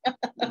just,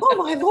 oh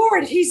my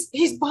Lord,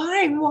 he's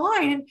buying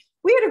wine. And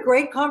we had a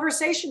great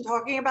conversation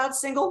talking about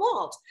single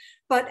malt.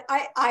 But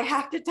I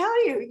have to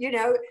tell you,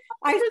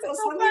 I feel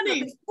so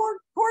funny. This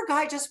poor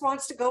guy just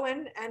wants to go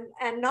in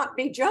and not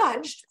be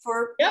judged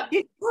for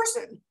each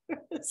person.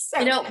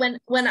 So.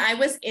 When I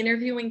was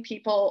interviewing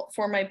people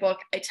for my book,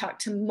 I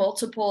talked to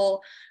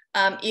multiple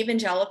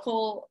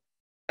evangelical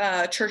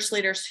church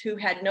leaders who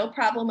had no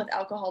problem with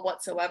alcohol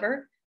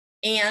whatsoever,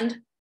 and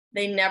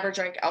they never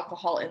drank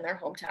alcohol in their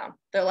hometown.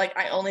 They're like,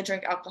 I only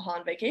drink alcohol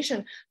on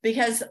vacation,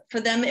 because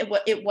for them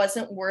it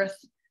wasn't worth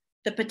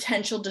the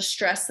potential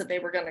distress that they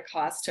were going to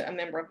cause to a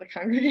member of the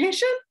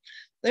congregation.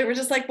 They were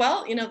just like,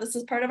 well, this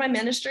is part of my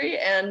ministry,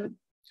 and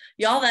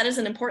y'all, that is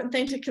an important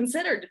thing to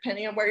consider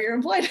depending on where you're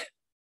employed.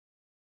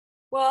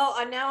 Well,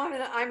 now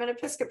I'm an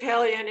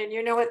Episcopalian, and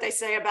you know what they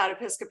say about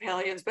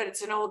Episcopalians, but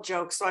it's an old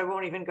joke, so I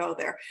won't even go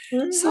there.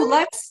 Mm-hmm. So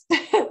let's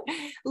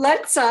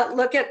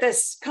look at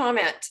this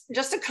comment.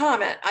 Just a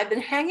comment. I've been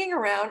hanging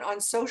around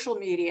on social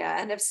media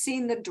and have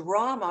seen the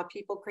drama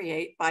people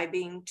create by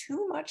being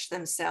too much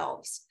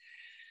themselves.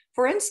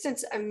 For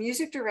instance, a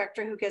music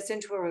director who gets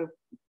into a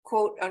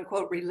quote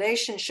unquote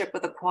relationship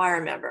with a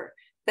choir member,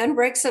 then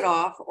breaks it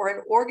off, or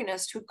an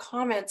organist who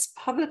comments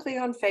publicly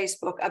on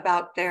Facebook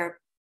about their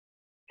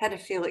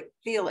pedophilic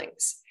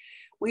feelings.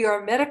 We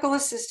are medical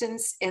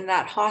assistants in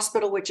that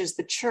hospital, which is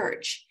the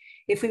church.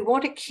 If we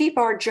want to keep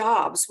our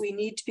jobs, we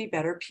need to be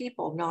better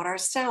people, not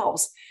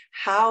ourselves.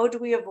 How do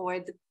we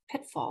avoid the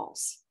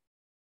pitfalls?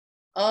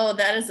 Oh,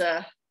 that is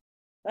a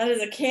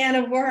can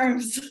of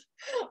worms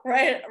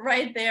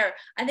right there.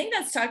 I think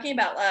that's talking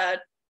about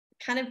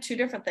kind of two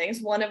different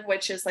things, one of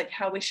which is like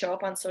how we show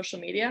up on social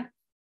media.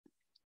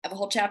 I have a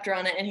whole chapter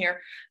on it in here.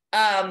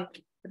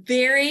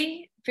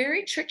 Very,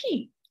 very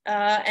tricky.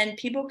 And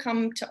people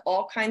come to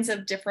all kinds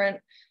of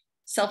different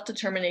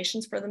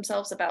self-determinations for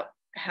themselves about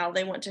how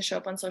they want to show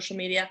up on social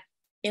media,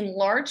 in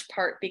large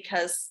part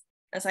because,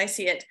 as I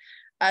see it,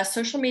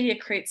 social media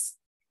creates,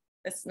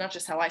 it's not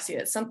just how I see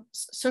it,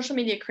 social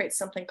media creates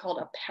something called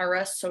a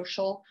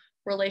parasocial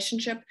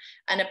relationship.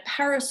 And a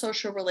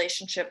parasocial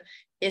relationship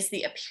is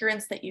the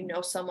appearance that you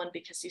know someone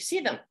because you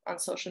see them on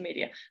social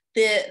media.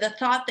 The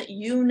thought that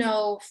you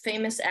know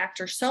famous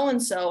actor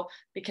so-and-so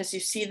because you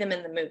see them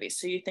in the movies.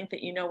 So you think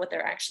that you know what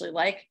they're actually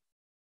like,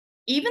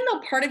 even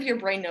though part of your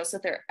brain knows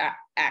that they're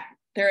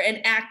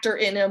an actor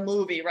in a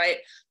movie, right?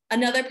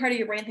 Another part of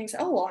your brain thinks,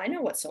 oh, well, I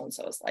know what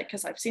so-and-so is like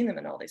because I've seen them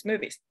in all these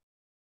movies.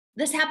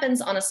 This happens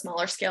on a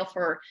smaller scale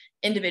for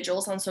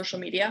individuals on social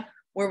media,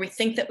 where we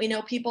think that we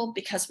know people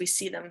because we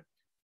see them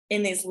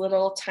in these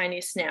little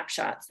tiny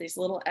snapshots, these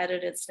little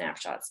edited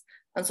snapshots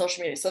on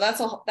social media. So that's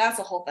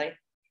a whole thing.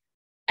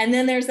 And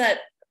then there's that,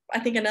 I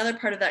think another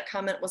part of that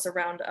comment was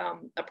around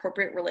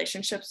appropriate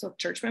relationships with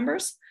church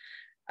members,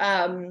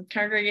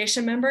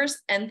 congregation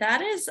members. And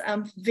that is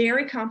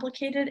very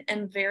complicated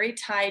and very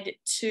tied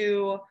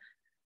to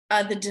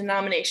the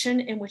denomination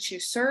in which you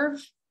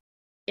serve.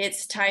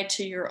 It's tied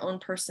to your own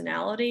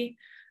personality.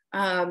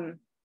 And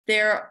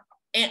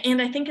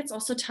I think it's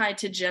also tied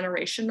to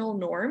generational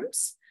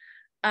norms.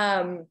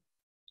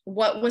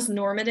 What was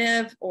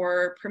normative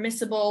or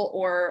permissible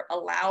or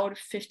allowed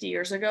 50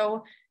 years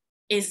ago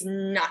is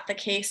not the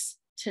case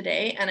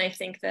today. And I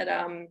think that,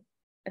 I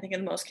think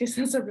in most cases,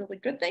 that's a really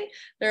good thing.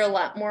 There are a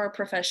lot more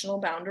professional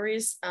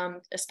boundaries,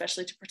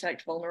 especially to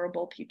protect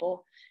vulnerable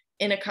people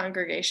in a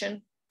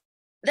congregation.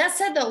 That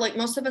said, though, like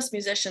most of us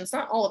musicians,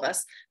 not all of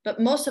us, but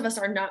most of us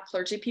are not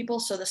clergy people.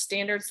 So the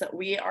standards that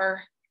we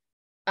are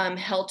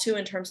held to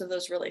in terms of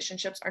those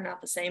relationships are not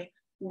the same.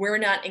 We're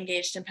not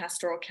engaged in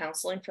pastoral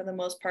counseling for the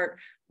most part.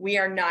 We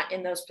are not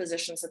in those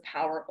positions of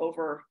power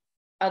over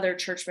other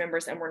church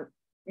members, and we're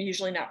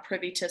usually not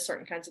privy to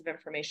certain kinds of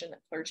information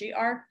that clergy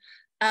are.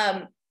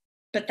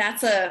 But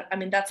that's a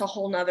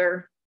whole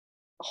nother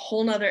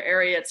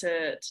area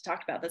to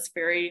talk about. That's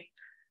very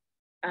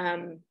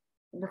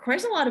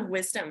requires a lot of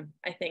wisdom,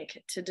 I think,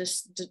 to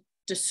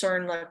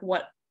discern like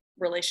what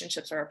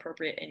relationships are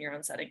appropriate in your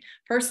own setting.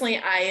 Personally,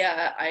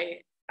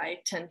 I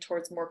tend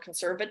towards more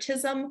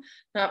conservatism,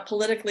 not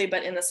politically,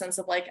 but in the sense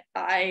of like,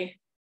 I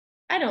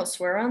don't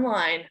swear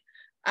online.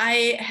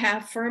 I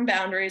have firm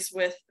boundaries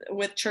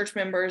with church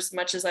members.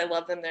 Much as I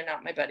love them, they're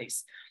not my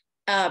buddies.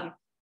 And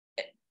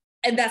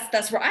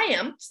that's where I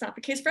am. It's not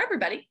the case for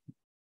everybody,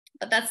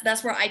 but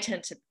that's where I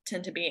tend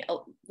to be,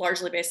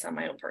 largely based on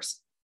my own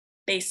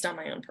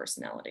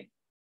personality.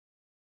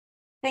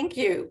 Thank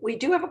you. We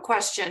do have a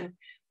question.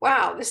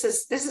 Wow,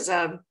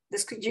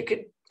 you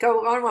could go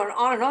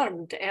on and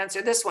on to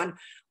answer this one.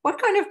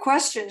 What kind of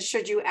questions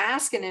should you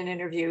ask in an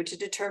interview to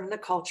determine the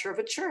culture of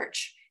a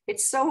church?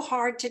 It's so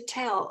hard to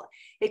tell.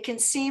 It can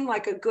seem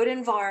like a good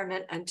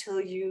environment until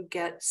you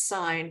get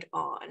signed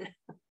on.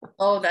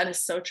 Oh, that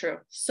is so true.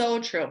 So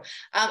true.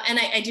 And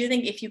I do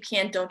think if you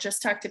can, don't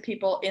just talk to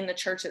people in the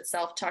church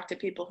itself, talk to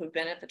people who've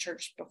been at the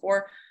church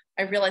before.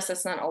 I realize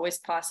that's not always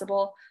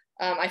possible.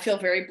 I feel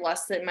very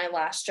blessed that in my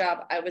last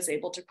job, I was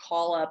able to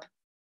call up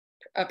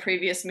a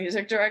previous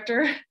music director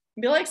and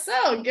be like,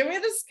 so give me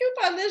the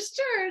scoop on this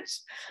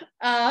church.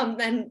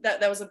 And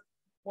that was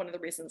one of the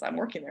reasons I'm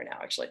working there now,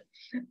 actually.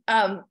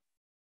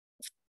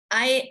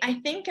 I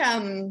think,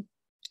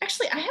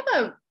 actually, I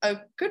have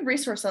a good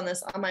resource on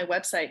this on my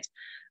website,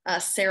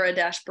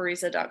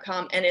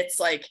 sarah-bereza.com. And it's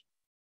like,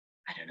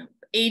 I don't know,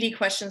 80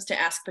 questions to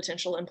ask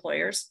potential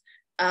employers,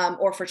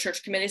 or for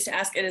church committees to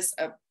ask. It is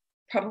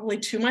probably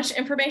too much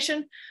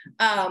information.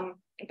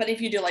 But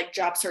if you do like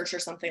job search or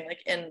something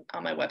like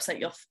on my website,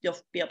 you'll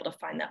be able to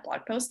find that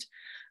blog post.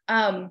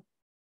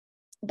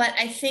 But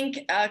I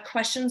think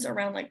questions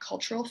around like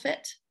cultural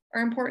fit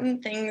are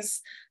important.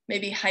 Things,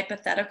 maybe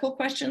hypothetical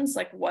questions,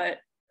 like what,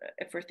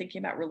 if we're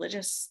thinking about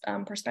religious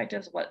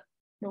perspectives, what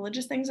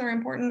religious things are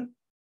important.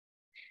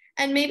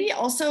 And maybe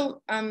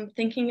also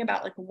thinking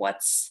about like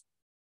what's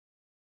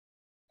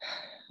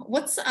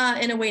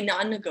in a way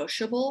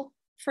non-negotiable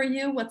for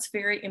you, what's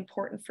very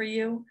important for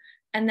you.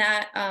 And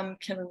that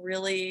can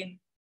really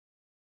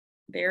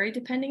vary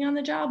depending on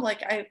the job.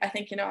 Like I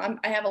think,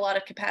 I have a lot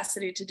of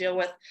capacity to deal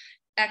with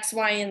X,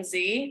 Y, and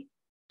Z,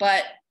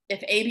 but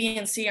if A, B,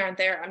 and C aren't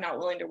there, I'm not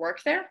willing to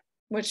work there,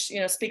 which,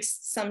 speaks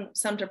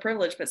some to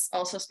privilege, but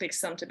also speaks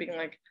some to being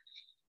like,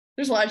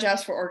 there's a lot of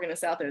jobs for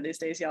organists out there these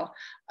days, y'all.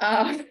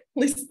 At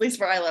least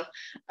where I live.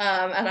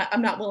 And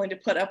I'm not willing to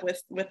put up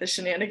with the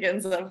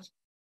shenanigans of,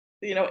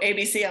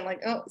 ABC. I'm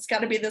like, oh, it's got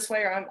to be this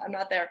way, or I'm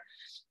not there.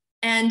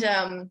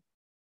 And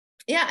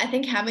yeah, I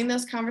think having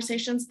those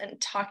conversations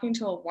and talking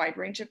to a wide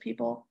range of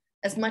people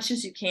as much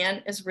as you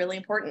can is really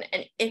important.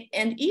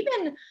 And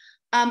even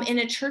in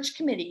a church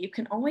committee, you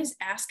can always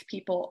ask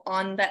people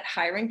on that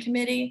hiring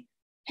committee,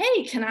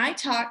 hey, can I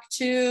talk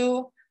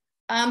to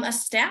a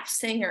staff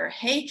singer?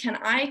 Hey, can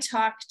I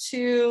talk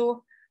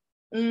to,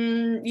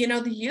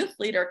 the youth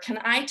leader? Can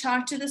I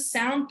talk to the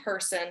sound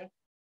person?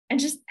 And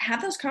just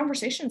have those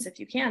conversations if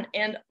you can.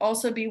 And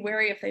also be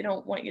wary if they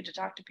don't want you to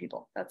talk to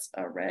people. That's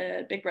a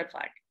big red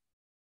flag.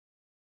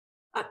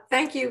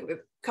 Thank you,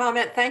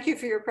 comment. Thank you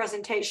for your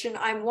presentation.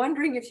 I'm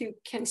wondering if you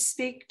can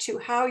speak to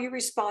how you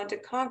respond to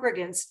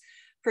congregants'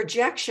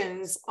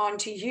 projections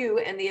onto you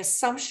and the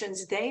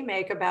assumptions they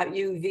make about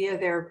you via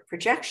their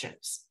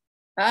projections.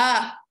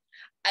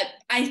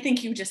 I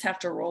think you just have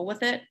to roll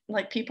with it.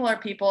 Like, people are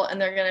people, and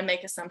they're going to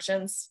make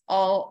assumptions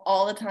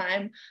all the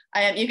time.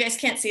 You guys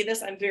can't see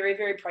this. I'm very,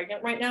 very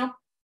pregnant right now.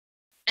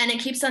 And it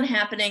keeps on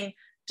happening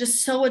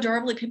just so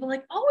adorably. People are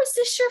like, oh, is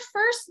this your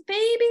first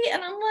baby?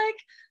 And I'm like,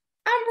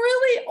 I'm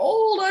really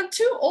old. I'm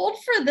too old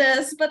for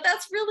this, but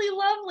that's really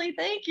lovely.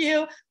 Thank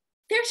you.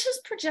 They're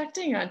just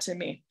projecting onto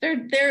me.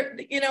 They're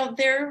in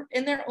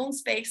their own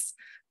space.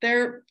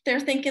 They're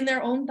thinking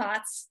their own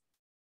thoughts.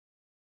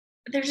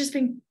 They're just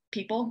being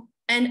people.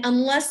 And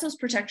unless those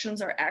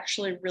projections are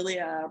actually really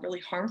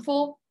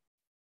harmful,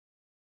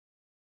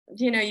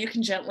 you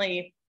can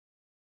gently,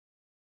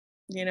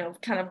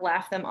 kind of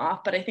laugh them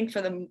off. But I think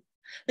for them,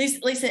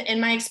 at least in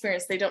my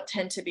experience, they don't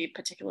tend to be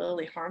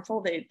particularly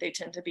harmful. They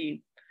tend to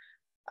be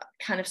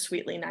kind of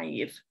sweetly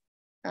naive,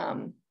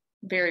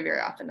 very, very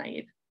often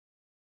naive.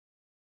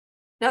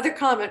 Another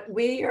comment,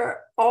 we are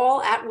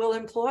all at-will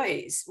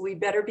employees. We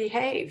better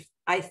behave.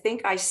 I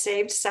think I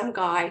saved some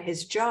guy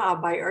his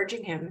job by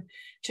urging him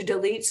to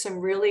delete some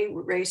really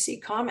racy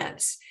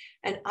comments.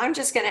 And I'm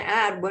just going to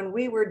add, when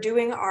we were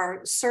doing our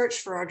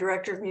search for our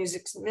director of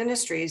music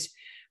ministries,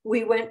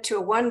 we went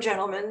to one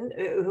gentleman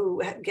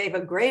who gave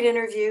a great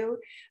interview.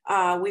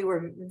 We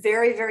were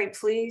very, very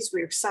pleased.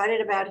 We were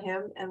excited about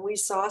him, and we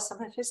saw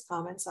some of his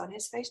comments on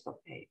his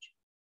Facebook page.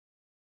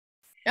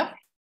 Yep.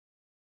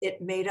 It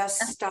made us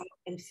stop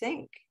and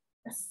think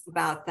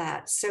about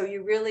that. So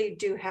you really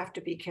do have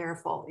to be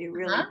careful. You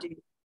really do.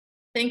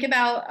 Think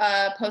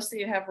about posts that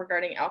you have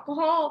regarding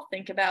alcohol.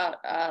 Think about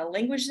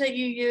language that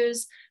you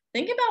use.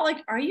 Think about,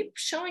 like, are you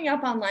showing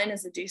up online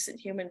as a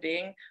decent human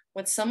being?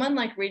 Would someone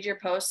like read your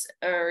posts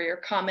or your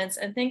comments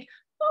and think,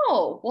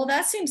 oh, well,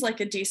 that seems like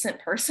a decent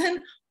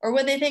person? Or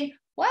would they think,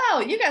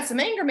 wow, you got some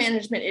anger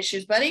management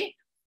issues, buddy?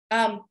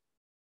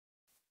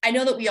 I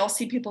know that we all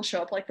see people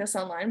show up like this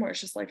online, where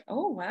it's just like,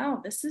 oh,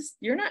 wow,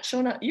 you're not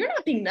showing up, you're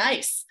not being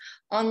nice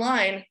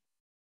online.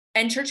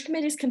 And church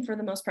committees can, for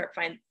the most part,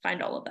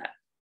 find all of that.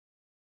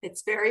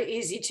 It's very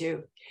easy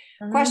to.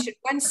 Question,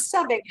 when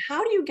subbing,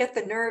 how do you get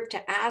the nerve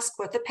to ask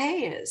what the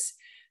pay is?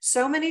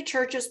 So many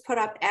churches put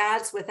up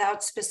ads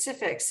without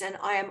specifics, and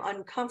I am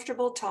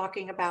uncomfortable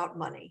talking about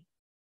money.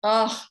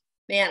 Oh,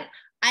 man,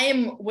 I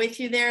am with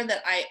you there,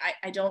 that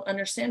I don't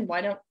understand.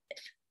 Why don't,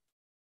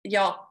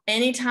 y'all,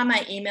 anytime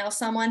I email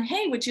someone,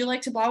 hey, would you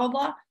like to blah, blah,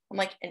 blah? I'm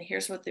like, and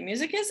here's what the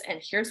music is,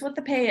 and here's what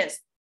the pay is.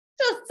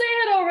 Just say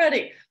it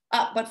already.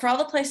 But for all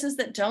the places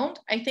that don't,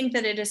 I think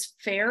that it is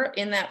fair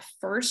in that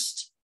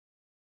first,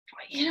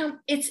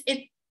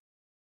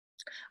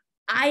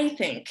 I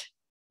think,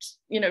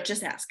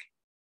 just ask.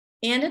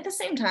 And at the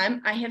same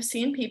time, I have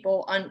seen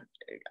people on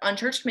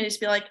church committees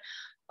be like,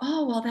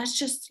 oh, well, that's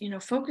just,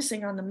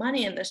 focusing on the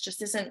money, and this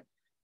just isn't,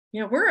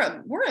 we're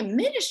a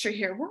ministry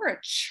here. We're a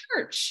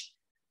church.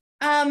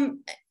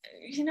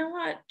 You know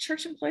what?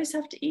 Church employees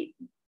have to eat.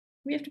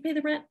 We have to pay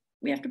the rent.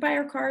 We have to buy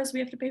our cars. We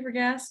have to pay for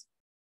gas.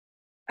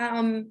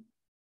 And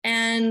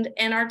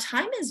our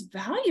time is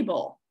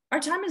valuable. Our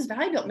time is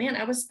valuable. Man,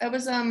 I was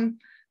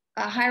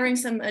hiring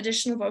some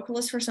additional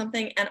vocalists for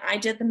something, and I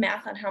did the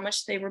math on how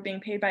much they were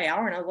being paid by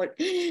hour, and I was like,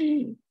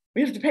 we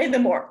have to pay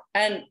them more.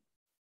 And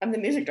I'm the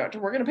music director.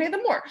 We're going to pay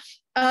them more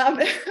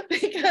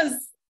because,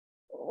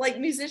 like,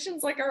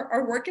 musicians, like,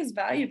 our work is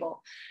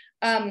valuable.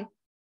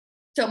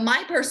 So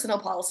my personal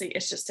policy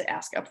is just to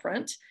ask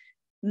upfront,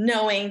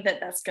 knowing that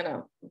that's going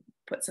to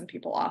put some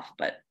people off.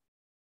 But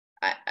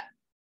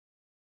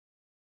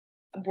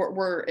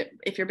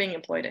if you're being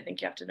employed, I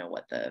think you have to know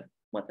what the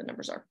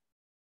numbers are.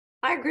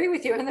 I agree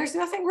with you. And there's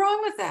nothing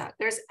wrong with that.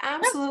 There's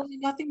absolutely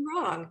nothing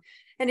wrong.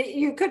 And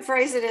you could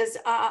phrase it as,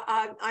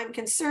 I'm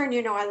concerned,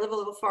 I live a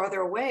little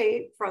farther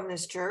away from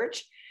this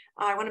church.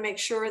 I want to make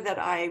sure that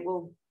I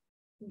will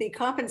be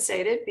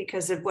compensated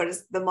because of what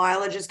is the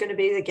mileage is going to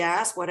be, the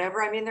gas,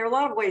 whatever. I mean, there are a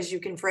lot of ways you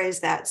can phrase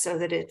that so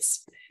that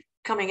it's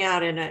coming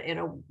out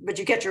but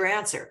you get your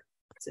answer.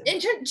 So. And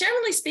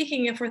generally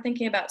speaking, if we're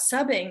thinking about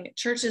subbing,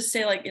 churches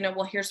say, like,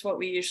 well, here's what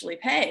we usually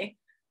pay.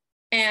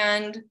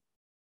 And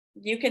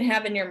you can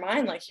have in your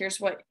mind, like, here's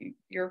what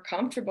you're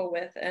comfortable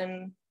with.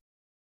 And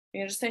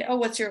just say, oh,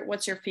 what's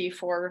your fee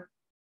for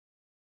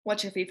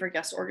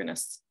guest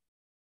organists?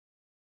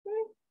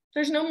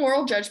 There's no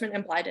moral judgment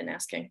implied in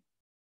asking.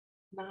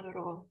 Not at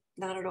all.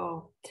 Not at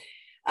all.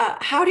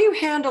 How do you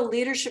handle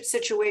leadership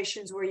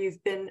situations where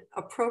you've been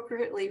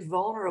appropriately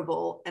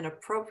vulnerable and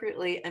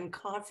appropriately and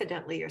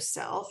confidently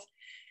yourself,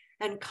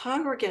 and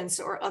congregants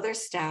or other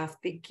staff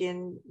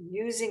begin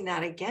using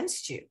that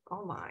against you?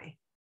 Oh my.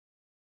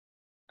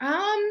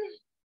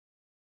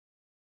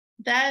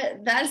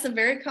 That is a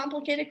very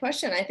complicated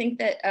question. I think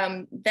that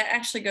that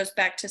actually goes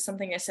back to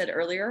something I said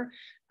earlier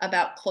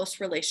about close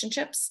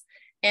relationships.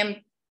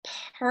 And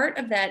part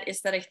of that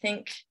is that I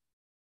think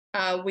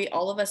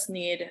all of us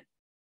need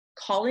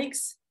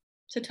colleagues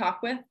to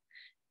talk with.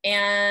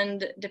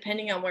 And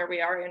depending on where we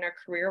are in our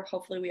career,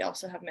 hopefully we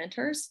also have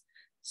mentors.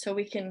 So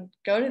we can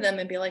go to them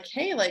and be like,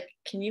 hey, like,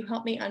 can you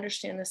help me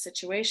understand the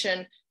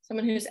situation?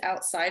 Someone who's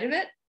outside of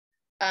it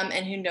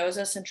and who knows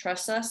us and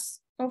trusts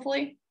us,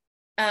 hopefully,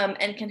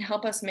 and can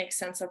help us make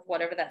sense of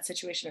whatever that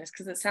situation is.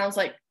 Because it sounds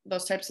like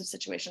those types of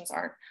situations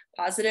aren't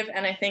positive.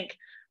 And I think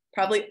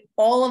probably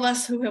all of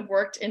us who have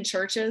worked in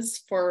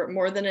churches for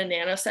more than a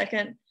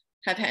nanosecond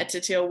have had to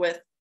deal with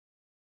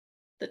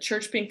the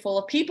church being full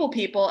of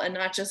people and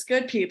not just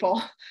good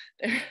people.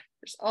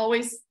 There's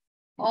always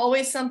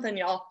something,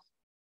 y'all.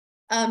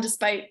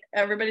 Despite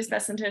everybody's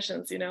best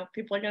intentions,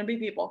 people are going to be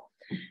people.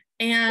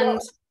 And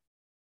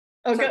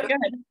go ahead.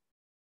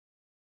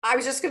 I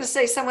was just going to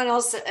say, someone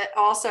else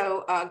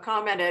also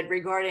commented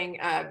regarding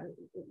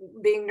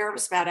being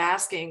nervous about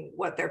asking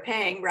what they're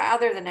paying.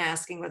 Rather than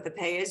asking what the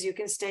pay is, you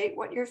can state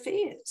what your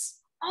fee is.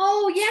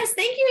 Oh, yes.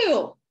 Thank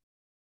you.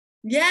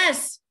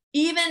 Yes.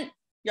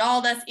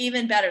 Y'all, that's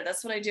even better.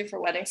 That's what I do for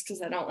weddings,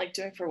 because I don't like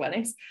doing for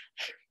weddings.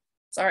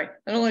 Sorry,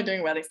 I don't like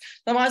doing weddings.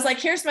 So I was like,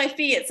 here's my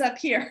fee. It's up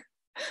here.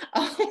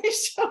 I'll only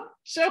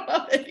show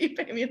up if you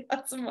pay me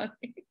lots of money.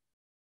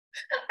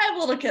 I have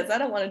little kids. I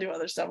don't want to do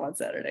other stuff on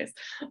Saturdays.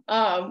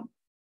 But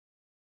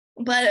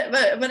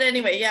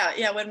anyway,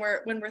 yeah. When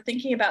we're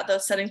thinking about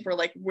those settings where,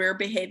 like, we're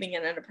behaving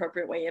in an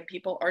appropriate way and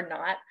people are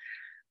not,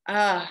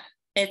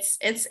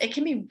 it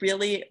can be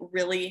really,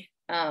 really,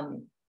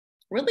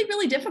 really,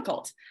 really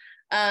difficult.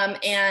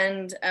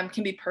 And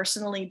can be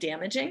personally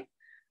damaging.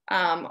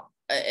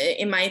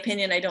 In my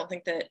opinion, I don't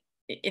think that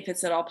if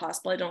it's at all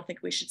possible, I don't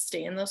think we should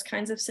stay in those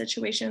kinds of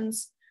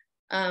situations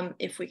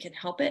if we can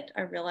help it.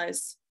 I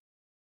realize,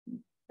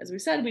 as we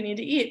said, we need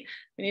to eat,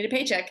 we need a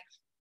paycheck.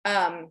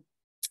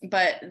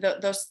 But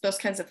those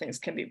kinds of things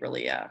can be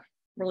really,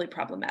 really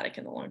problematic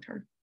in the long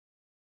term.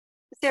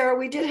 Sarah,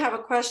 we did have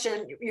a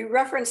question. You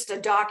referenced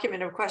a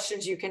document of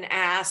questions you can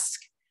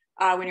ask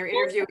when you're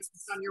interviewing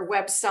on your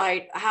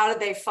website. How do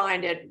they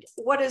find it?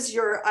 What is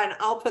and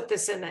I'll put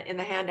this in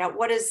the handout.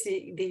 What is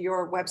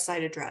your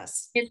website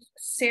address? It's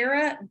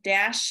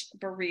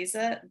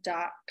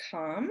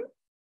sarah-bereza.com.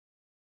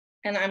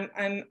 And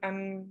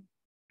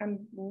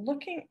I'm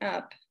looking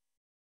up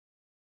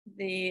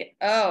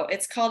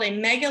it's called a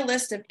mega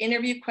list of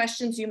interview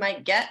questions you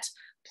might get,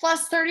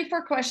 plus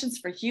 34 questions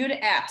for you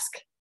to ask.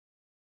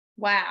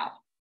 Wow.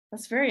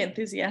 That's very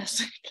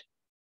enthusiastic.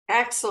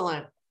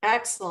 Excellent.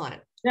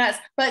 Yes,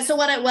 but so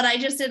what I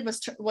just did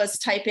was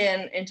type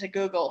into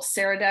Google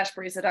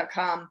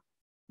sarah-bereza.com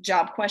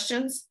job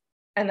questions,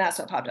 and that's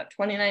what popped up.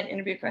 29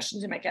 interview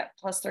questions you might get,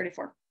 plus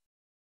 34.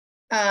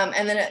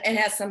 And then it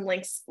has some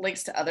links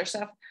to other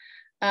stuff.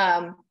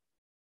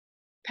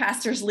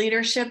 Pastor's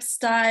leadership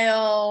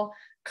style,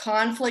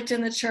 conflict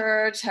in the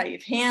church, how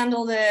you've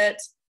handled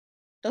it.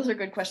 Those are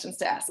good questions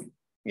to ask.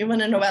 You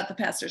want to know about the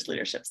pastor's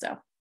leadership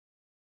style.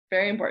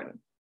 Very important.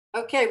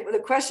 Okay, well, the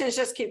questions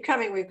just keep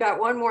coming. We've got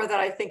one more that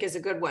I think is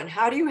a good one.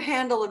 How do you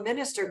handle a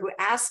minister who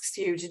asks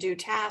you to do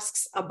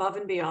tasks above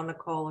and beyond the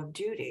call of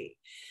duty,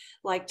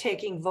 like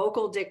taking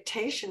vocal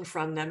dictation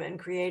from them and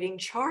creating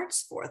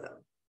charts for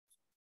them?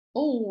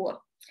 Oh,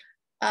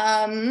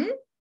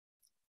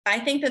 I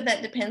think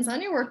that depends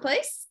on your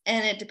workplace,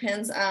 and it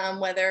depends on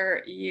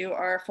whether you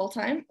are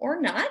full-time or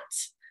not.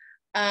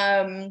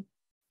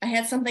 I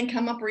had something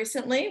come up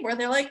recently where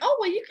they're like, oh,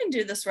 well, you can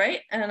do this, right?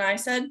 And I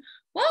said,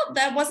 well,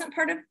 that wasn't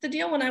part of the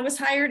deal when I was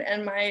hired,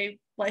 and my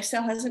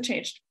lifestyle hasn't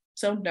changed.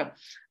 So no.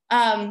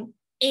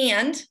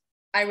 And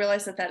I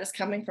realized that is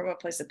coming from a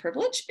place of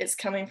privilege. It's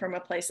coming from a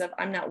place of,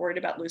 I'm not worried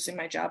about losing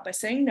my job by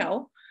saying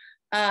no.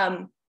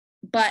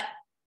 But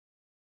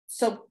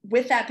so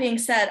with that being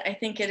said, I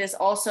think it is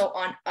also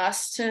on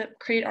us to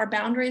create our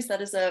boundaries.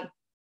 That is a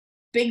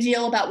big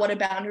deal about what a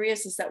boundary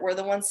is that we're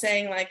the ones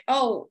saying like,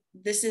 oh,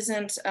 this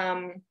isn't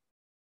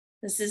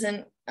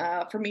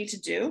for me to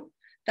do.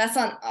 That's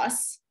on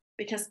us,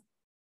 because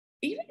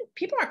even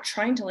people aren't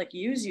trying to like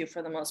use you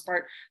for the most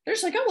part. They're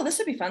just like, oh, well, this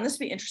would be fun. This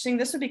would be interesting.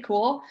 This would be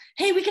cool.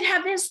 Hey, we could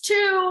have this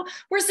too.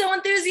 We're so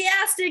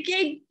enthusiastic.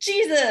 Yay,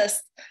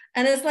 Jesus.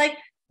 And it's like,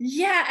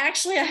 yeah,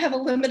 actually, I have a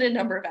limited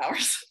number of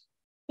hours.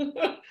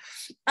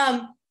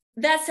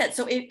 That said,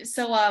 so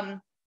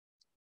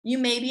you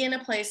may be in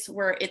a place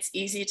where it's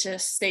easy to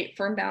state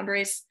firm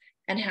boundaries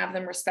and have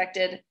them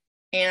respected,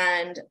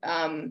 and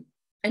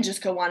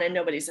just go on and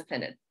nobody's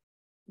offended.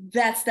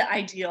 That's the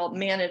ideal.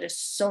 Man, it is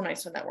so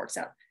nice when that works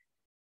out.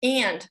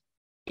 And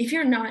if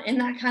you're not in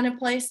that kind of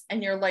place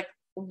and you're like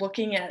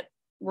looking at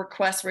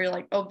requests where you're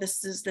like, oh,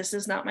 this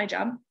is not my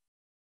job.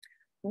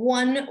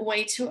 One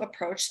way to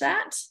approach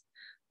that,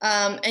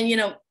 and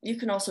you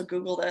can also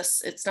Google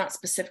this. It's not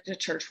specific to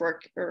church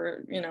work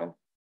or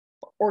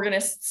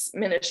organists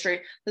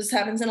ministry. This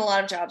happens in a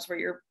lot of jobs where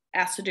you're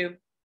asked to do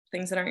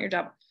things that aren't your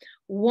job.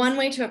 One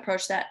way to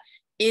approach that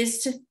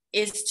is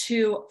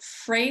to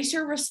phrase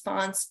your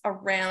response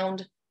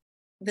around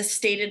the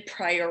stated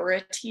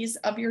priorities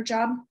of your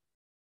job.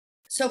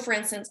 So for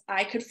instance,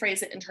 I could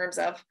phrase it in terms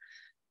of,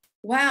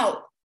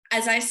 wow,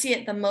 as I see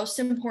it, the most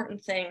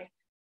important thing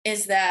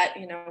is that,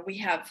 we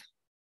have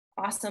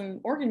awesome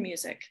organ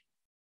music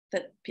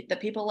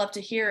that people love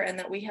to hear, and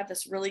that we have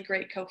this really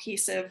great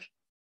cohesive,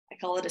 I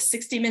call it a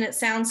 60-minute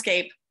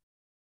soundscape,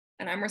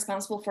 and I'm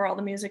responsible for all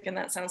the music in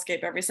that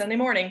soundscape every Sunday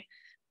morning.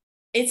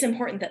 It's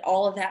important that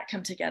all of that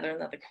come together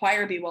and that the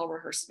choir be well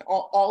rehearsed, and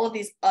all of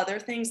these other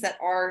things that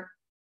are,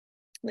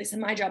 at least in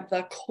my job,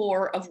 the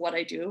core of what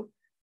I do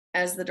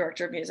as the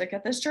director of music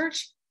at this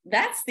church.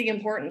 That's the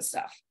important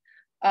stuff.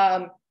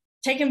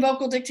 Taking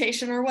vocal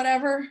dictation or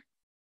whatever,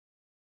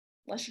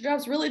 unless your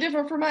job's really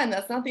different from mine,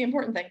 that's not the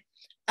important thing.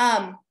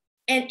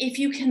 And if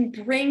you can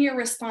bring your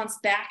response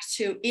back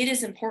to, it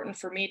is important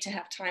for me to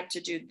have time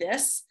to do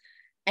this.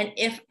 And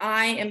if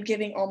I am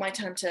giving all my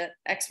time to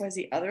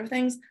XYZ other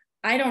things,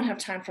 I don't have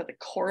time for the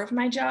core of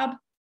my job.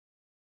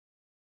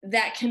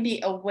 That can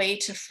be a way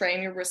to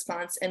frame your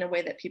response in a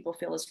way that people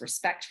feel is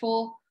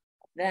respectful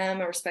of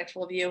them or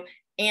respectful of you,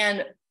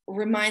 and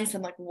reminds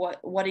them like, what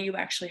are you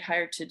actually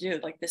hired to do?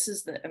 Like, this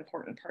is the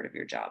important part of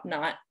your job,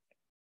 not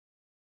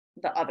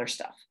the other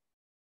stuff.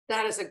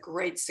 That is a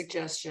great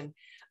suggestion.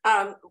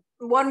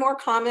 One more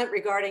comment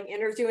regarding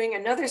interviewing.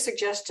 Another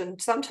suggestion: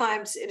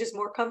 sometimes it is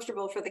more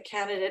comfortable for the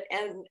candidate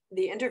and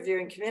the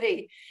interviewing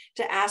committee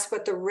to ask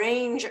what the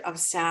range of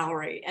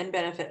salary and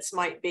benefits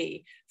might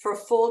be for a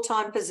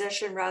full-time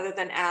position, rather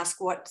than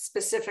ask what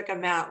specific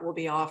amount will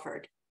be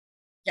offered.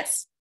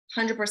 Yes,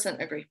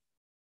 100% agree.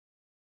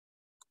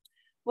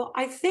 Well,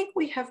 I think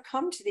we have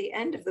come to the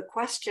end of the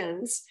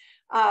questions.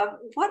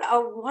 What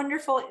a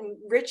wonderful and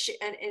rich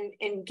and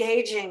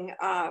engaging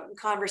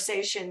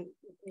conversation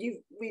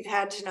we've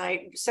had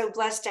tonight. So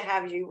blessed to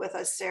have you with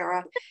us,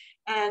 Sarah.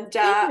 And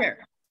thank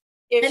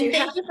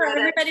you for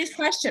everybody's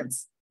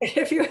questions.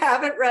 If you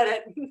haven't read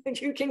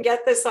it, you can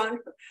get this on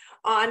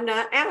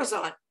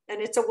Amazon,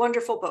 and it's a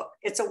wonderful book.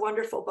 It's a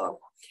wonderful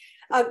book.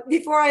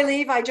 Before I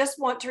leave, I just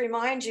want to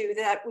remind you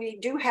that we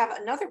do have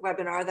another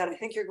webinar that I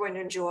think you're going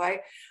to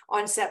enjoy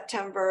on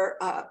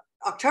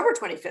October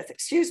 25th,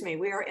 excuse me.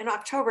 We are in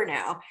October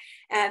now,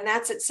 and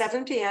that's at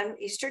 7 p.m.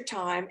 Eastern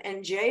Time.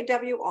 And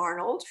J.W.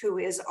 Arnold, who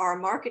is our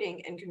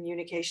marketing and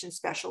communication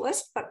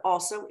specialist, but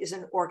also is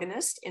an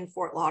organist in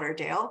Fort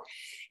Lauderdale,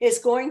 is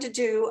going to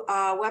do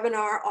a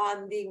webinar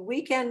on the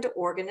weekend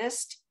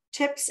organist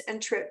tips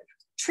and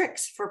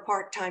tricks for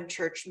part-time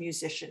church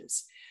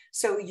musicians.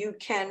 So you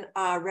can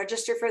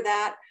register for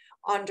that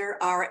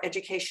under our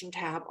education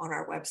tab on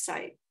our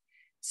website.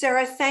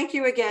 Sarah, thank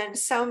you again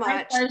so much.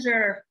 My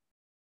pleasure.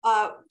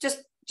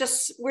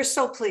 We're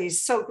so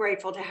pleased, so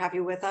grateful to have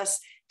you with us.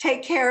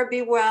 Take care,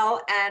 be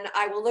well, and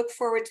I will look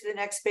forward to the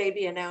next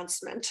baby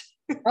announcement.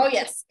 Oh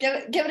yes,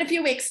 give it a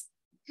few weeks.